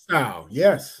out. Style.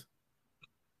 Yes.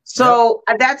 So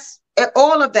that's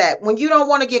all of that. When you don't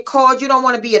want to get called, you don't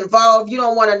want to be involved, you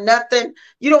don't want to nothing,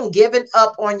 you don't give it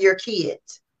up on your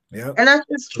kids. Yeah. And that's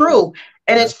just true.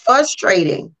 And it's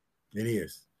frustrating. It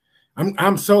is.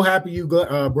 I'm so happy you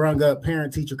brought up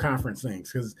parent-teacher conference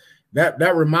things, because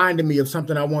that reminded me of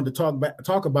something I wanted to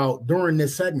talk about during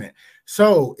this segment.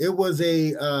 So it was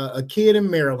a kid in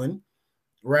Maryland,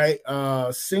 right?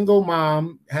 Single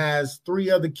mom, has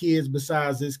 3 other kids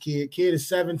besides this kid. Kid is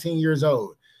 17 years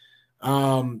old.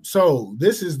 So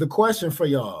this is the question for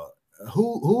y'all.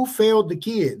 Who failed the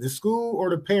kid, the school or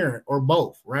the parent, or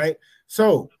both, right?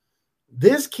 So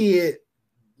this kid,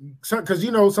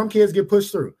 because some kids get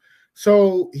pushed through.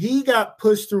 So he got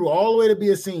pushed through all the way to be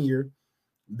a senior.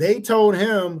 They told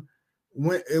him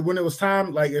when it was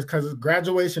time, like, it's because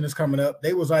graduation is coming up,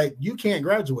 they was like, you can't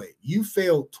graduate. You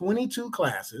failed 22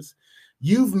 classes.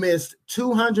 You've missed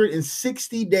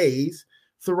 260 days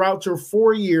throughout your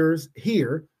 4 years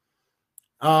here.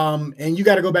 And you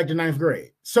got to go back to 9th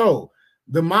grade. So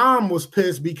the mom was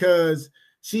pissed because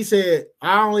she said,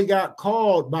 I only got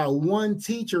called by one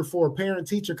teacher for a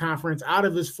parent-teacher conference out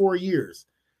of his 4 years,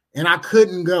 and I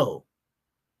couldn't go.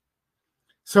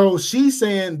 So she's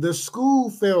saying the school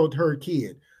failed her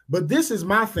kid. But this is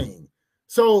my thing.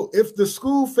 So if the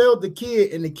school failed the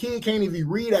kid and the kid can't even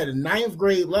read at a 9th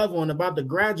grade level and about to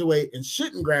graduate and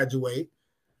shouldn't graduate,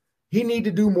 he need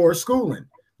to do more schooling.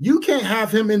 You can't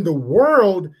have him in the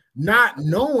world not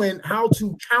knowing how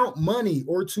to count money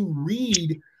or to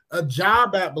read a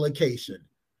job application,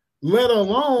 let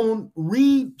alone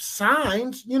read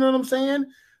signs. You know what I'm saying?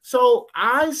 So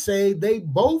I say they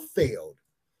both failed.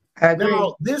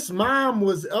 Now, this mom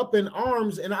was up in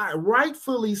arms, and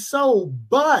rightfully so,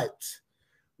 but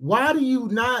why do you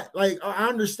not, like, I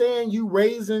understand you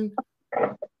raising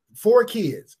 4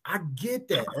 kids. I get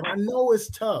that. And I know it's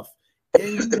tough.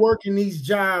 And you working these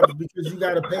jobs because you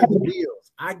got to pay the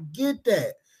bills. I get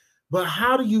that. But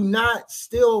how do you not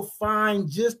still find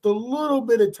just a little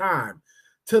bit of time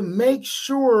to make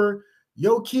sure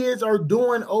your kids are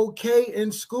doing okay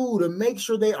in school, to make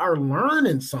sure they are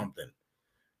learning something?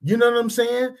 You know what I'm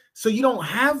saying? So you don't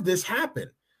have this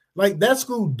happen. Like, that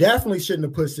school definitely shouldn't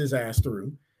have pushed his ass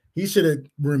through. He should have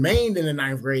remained in the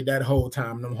 9th grade that whole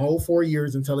time, them whole 4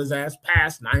 years, until his ass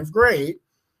passed 9th grade.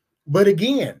 But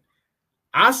again,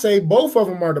 I say both of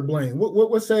them are to blame.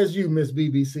 What says you, Miss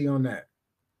BBC, on that?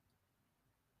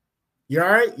 You all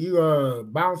right? You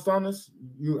bounced on us?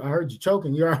 I heard you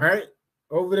choking. You all right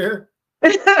over there?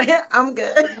 I'm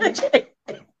good.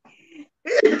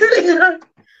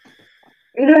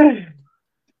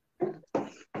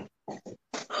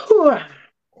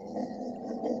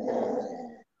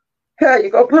 You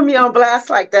go put me on blast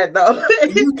like that, though.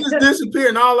 You just disappeared,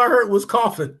 and all I heard was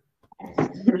coughing.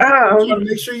 I'm trying to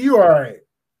make sure you all right.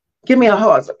 Give me a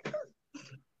horse.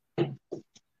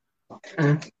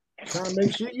 Trying to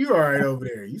make sure you all right over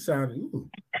there. You sound, ooh.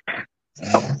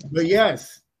 But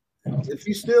yes, if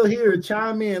you're still here,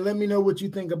 chime in. Let me know what you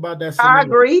think about that scenario. I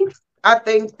agree. I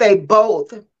think they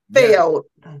both failed.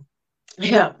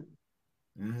 Yeah.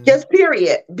 Mm-hmm. Just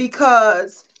period.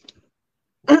 Because,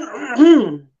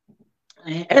 and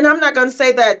I'm not going to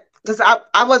say that because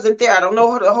I wasn't there. I don't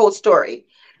know the whole story.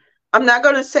 I'm not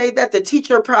going to say that the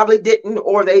teacher probably didn't,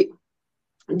 or they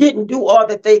didn't do all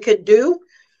that they could do.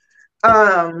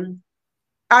 Um,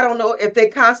 I don't know if they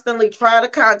constantly try to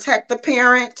contact the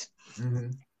parent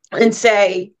and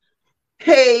say,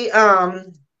 hey,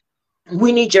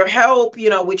 we need your help. You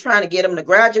know, we're trying to get them to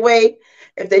graduate.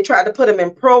 If they try to put them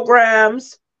in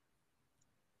programs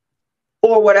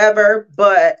or whatever.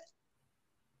 But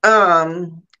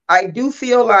I do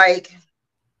feel like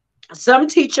some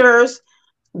teachers,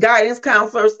 guidance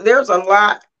counselors, there's a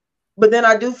lot. But then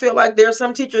I do feel like there's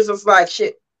some teachers that's like,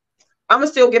 shit, I'm going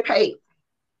to still get paid.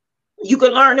 You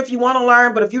can learn if you want to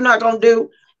learn, but if you're not going to do,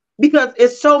 because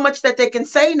it's so much that they can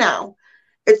say now.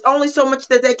 It's only so much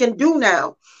that they can do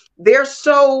now. They're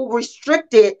so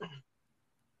restricted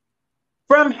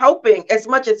from helping as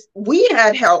much as we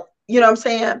had help. You know what I'm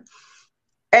saying?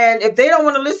 And if they don't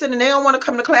want to listen and they don't want to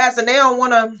come to class and they don't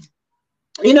want to,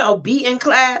 you know, be in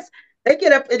class, they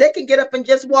can get up and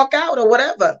just walk out or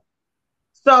whatever.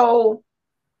 So,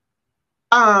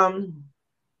 I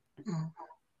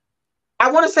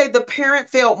want to say the parent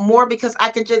felt more because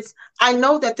I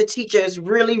know that the teachers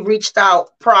really reached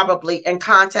out probably and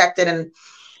contacted and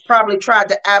probably tried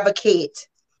to advocate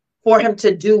for him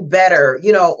to do better,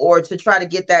 you know, or to try to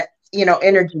get that, you know,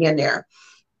 energy in there.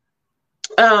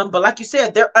 But like you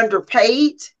said, they're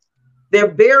underpaid.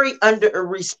 They're very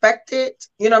under-respected.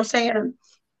 You know what I'm saying?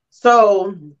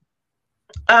 So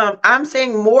I'm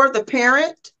saying more the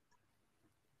parent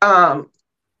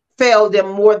failed them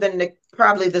more than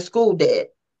probably the school did.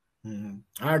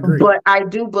 I agree. But I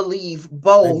do believe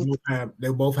both. They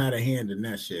both had a hand in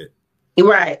that shit.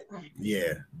 Right.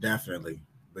 Yeah, definitely.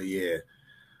 But yeah.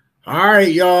 All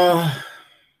right, y'all.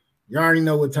 You already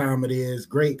know what time it is.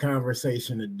 Great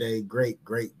conversation today. Great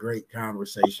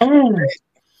conversation.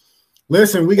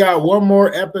 Listen, we got one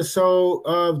more episode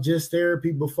of Just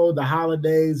Therapy before the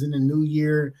holidays and the new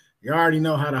year. You already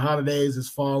know how the holidays is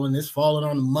falling. It's falling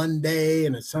on a Monday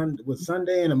and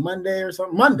Sunday and a Monday or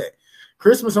something. Monday.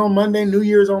 Christmas on Monday, New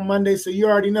Year's on Monday. So you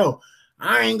already know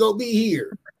I ain't gonna be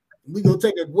here. We gonna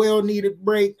take a well-needed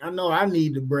break. I know I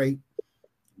need the break,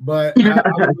 but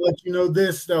I'll let you know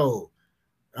this though.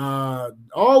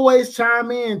 Always chime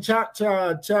in, chime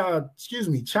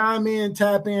in,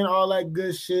 tap in, all that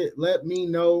good shit. Let me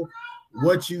know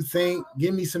what you think.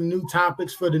 Give me some new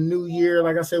topics for the new year.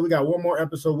 Like I said, we got one more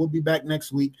episode. We'll be back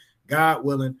next week, God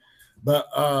willing. But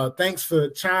thanks for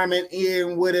chiming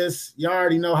in with us. You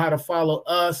already know how to follow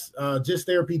us. Just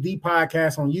Therapy the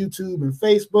podcast on YouTube and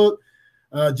Facebook.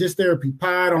 Just Therapy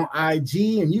Pod on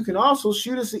IG. And you can also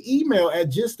shoot us an email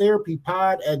at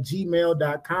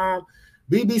justtherapypod@gmail.com.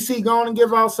 BBC, go on and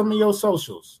give out some of your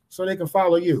socials so they can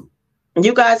follow you.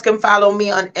 You guys can follow me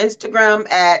on Instagram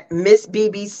at Miss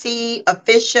BBC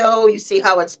Official. You see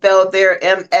how it's spelled there,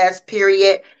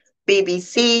 MS.BBC.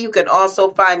 You can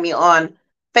also find me on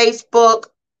Facebook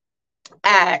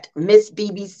at Miss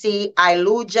BBC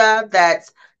Iluja.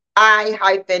 That's I-L-U-J-A-H,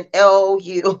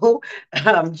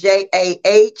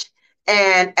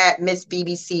 and at Miss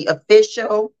BBC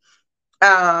Official.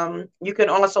 You can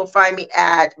also find me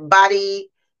at My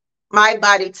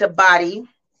Body to Body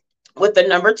with the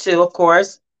number 2, of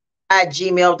course, at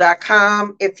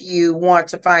gmail.com. If you want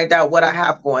to find out what I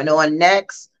have going on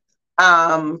next,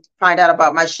 find out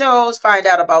about my shows, find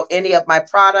out about any of my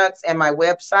products and my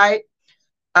website.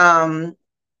 I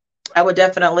would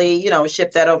definitely,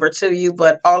 ship that over to you,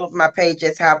 but all of my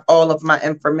pages have all of my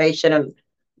information and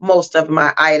most of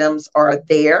my items are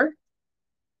there.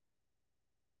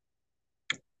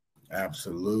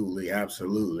 Absolutely.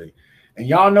 And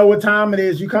y'all know what time it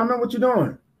is. You coming? What you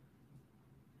doing?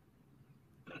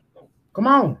 Come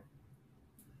on.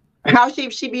 How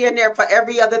she be in there for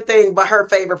every other thing but her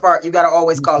favorite part? You got to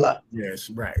always call her. Yes,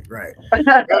 right.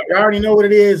 You already know what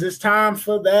it is. It's time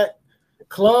for that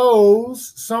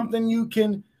close, something you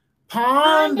can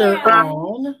ponder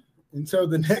on until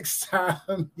the next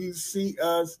time you see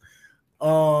us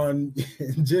on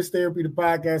Just Therapy, the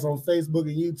podcast on Facebook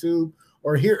and YouTube,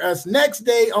 or hear us next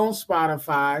day on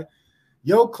Spotify.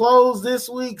 Your close this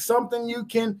week, something you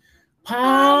can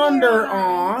ponder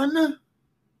on.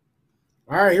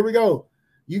 All right, here we go.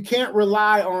 You can't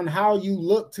rely on how you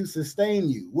look to sustain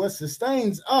you. What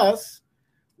sustains us,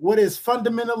 what is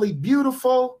fundamentally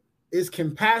beautiful, is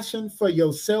compassion for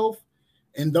yourself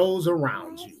and those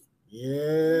around you.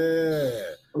 Yeah.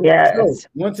 Yes. So,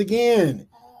 once again,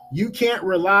 you can't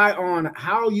rely on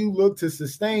how you look to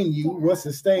sustain you. What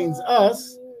sustains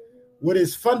us, what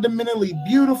is fundamentally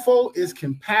beautiful, is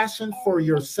compassion for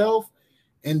yourself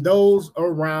and those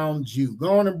around you.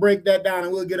 Go on and break that down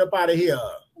and we'll get up out of here.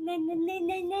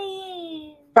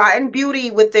 Find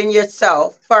beauty within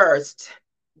yourself first,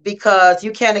 because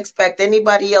you can't expect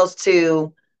anybody else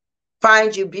to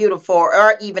find you beautiful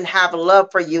or even have love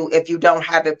for you if you don't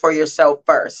have it for yourself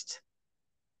first.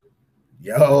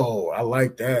 Yo, I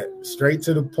like that. Straight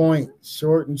to the point,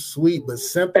 short and sweet, but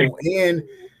simple and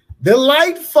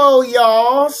delightful,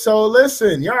 y'all. So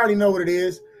listen, you already know what it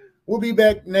is. We'll be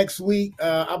back next week.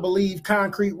 I believe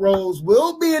Concrete Rose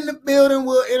will be in the building.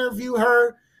 We'll interview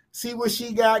her, see what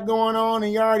she got going on.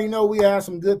 And you already know we have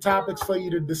some good topics for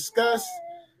you to discuss.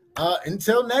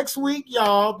 Until next week,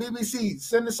 y'all, BBC,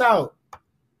 send us out.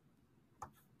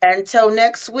 Until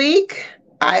next week,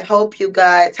 I hope you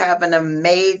guys have an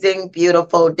amazing,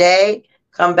 beautiful day.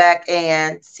 Come back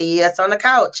and see us on the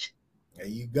couch. There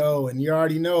you go. And you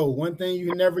already know one thing you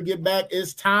can never get back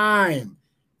is time.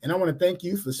 And I want to thank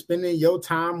you for spending your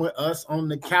time with us on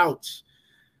the couch.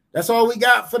 That's all we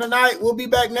got for tonight. We'll be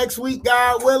back next week,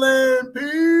 God willing.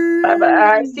 Peace.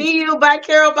 Bye-bye. See you. Bye,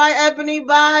 Carol. Bye, Ebony.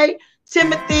 Bye,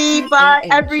 Timothy. Bye,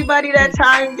 everybody that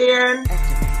chimed in.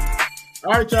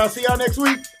 All right, y'all. See y'all next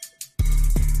week.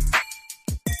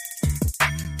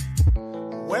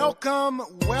 Welcome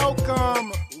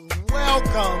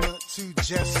to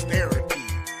Just Therapy,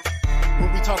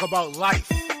 where we talk about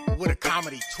life with a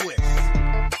comedy twist.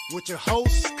 With your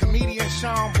hosts, comedian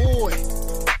Sean Boyd,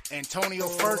 Antonio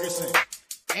Ferguson,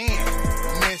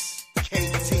 and Miss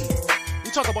KT.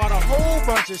 We talk about a whole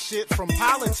bunch of shit from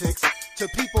politics to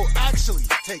people actually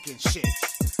taking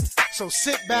shits. So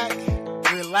sit back,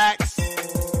 relax,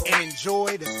 and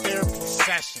enjoy the therapy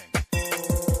session.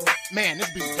 Man,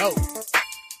 this be dope.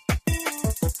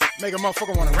 Make a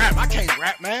motherfucker want to rap. I can't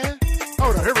rap, man.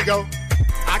 Hold on, here we go.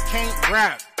 I can't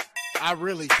rap. I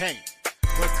really can't.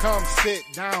 But come sit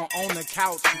down on the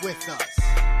couch with us.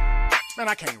 Man,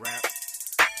 I can't rap.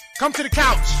 Come to the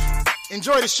couch.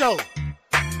 Enjoy the show.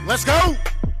 Let's go.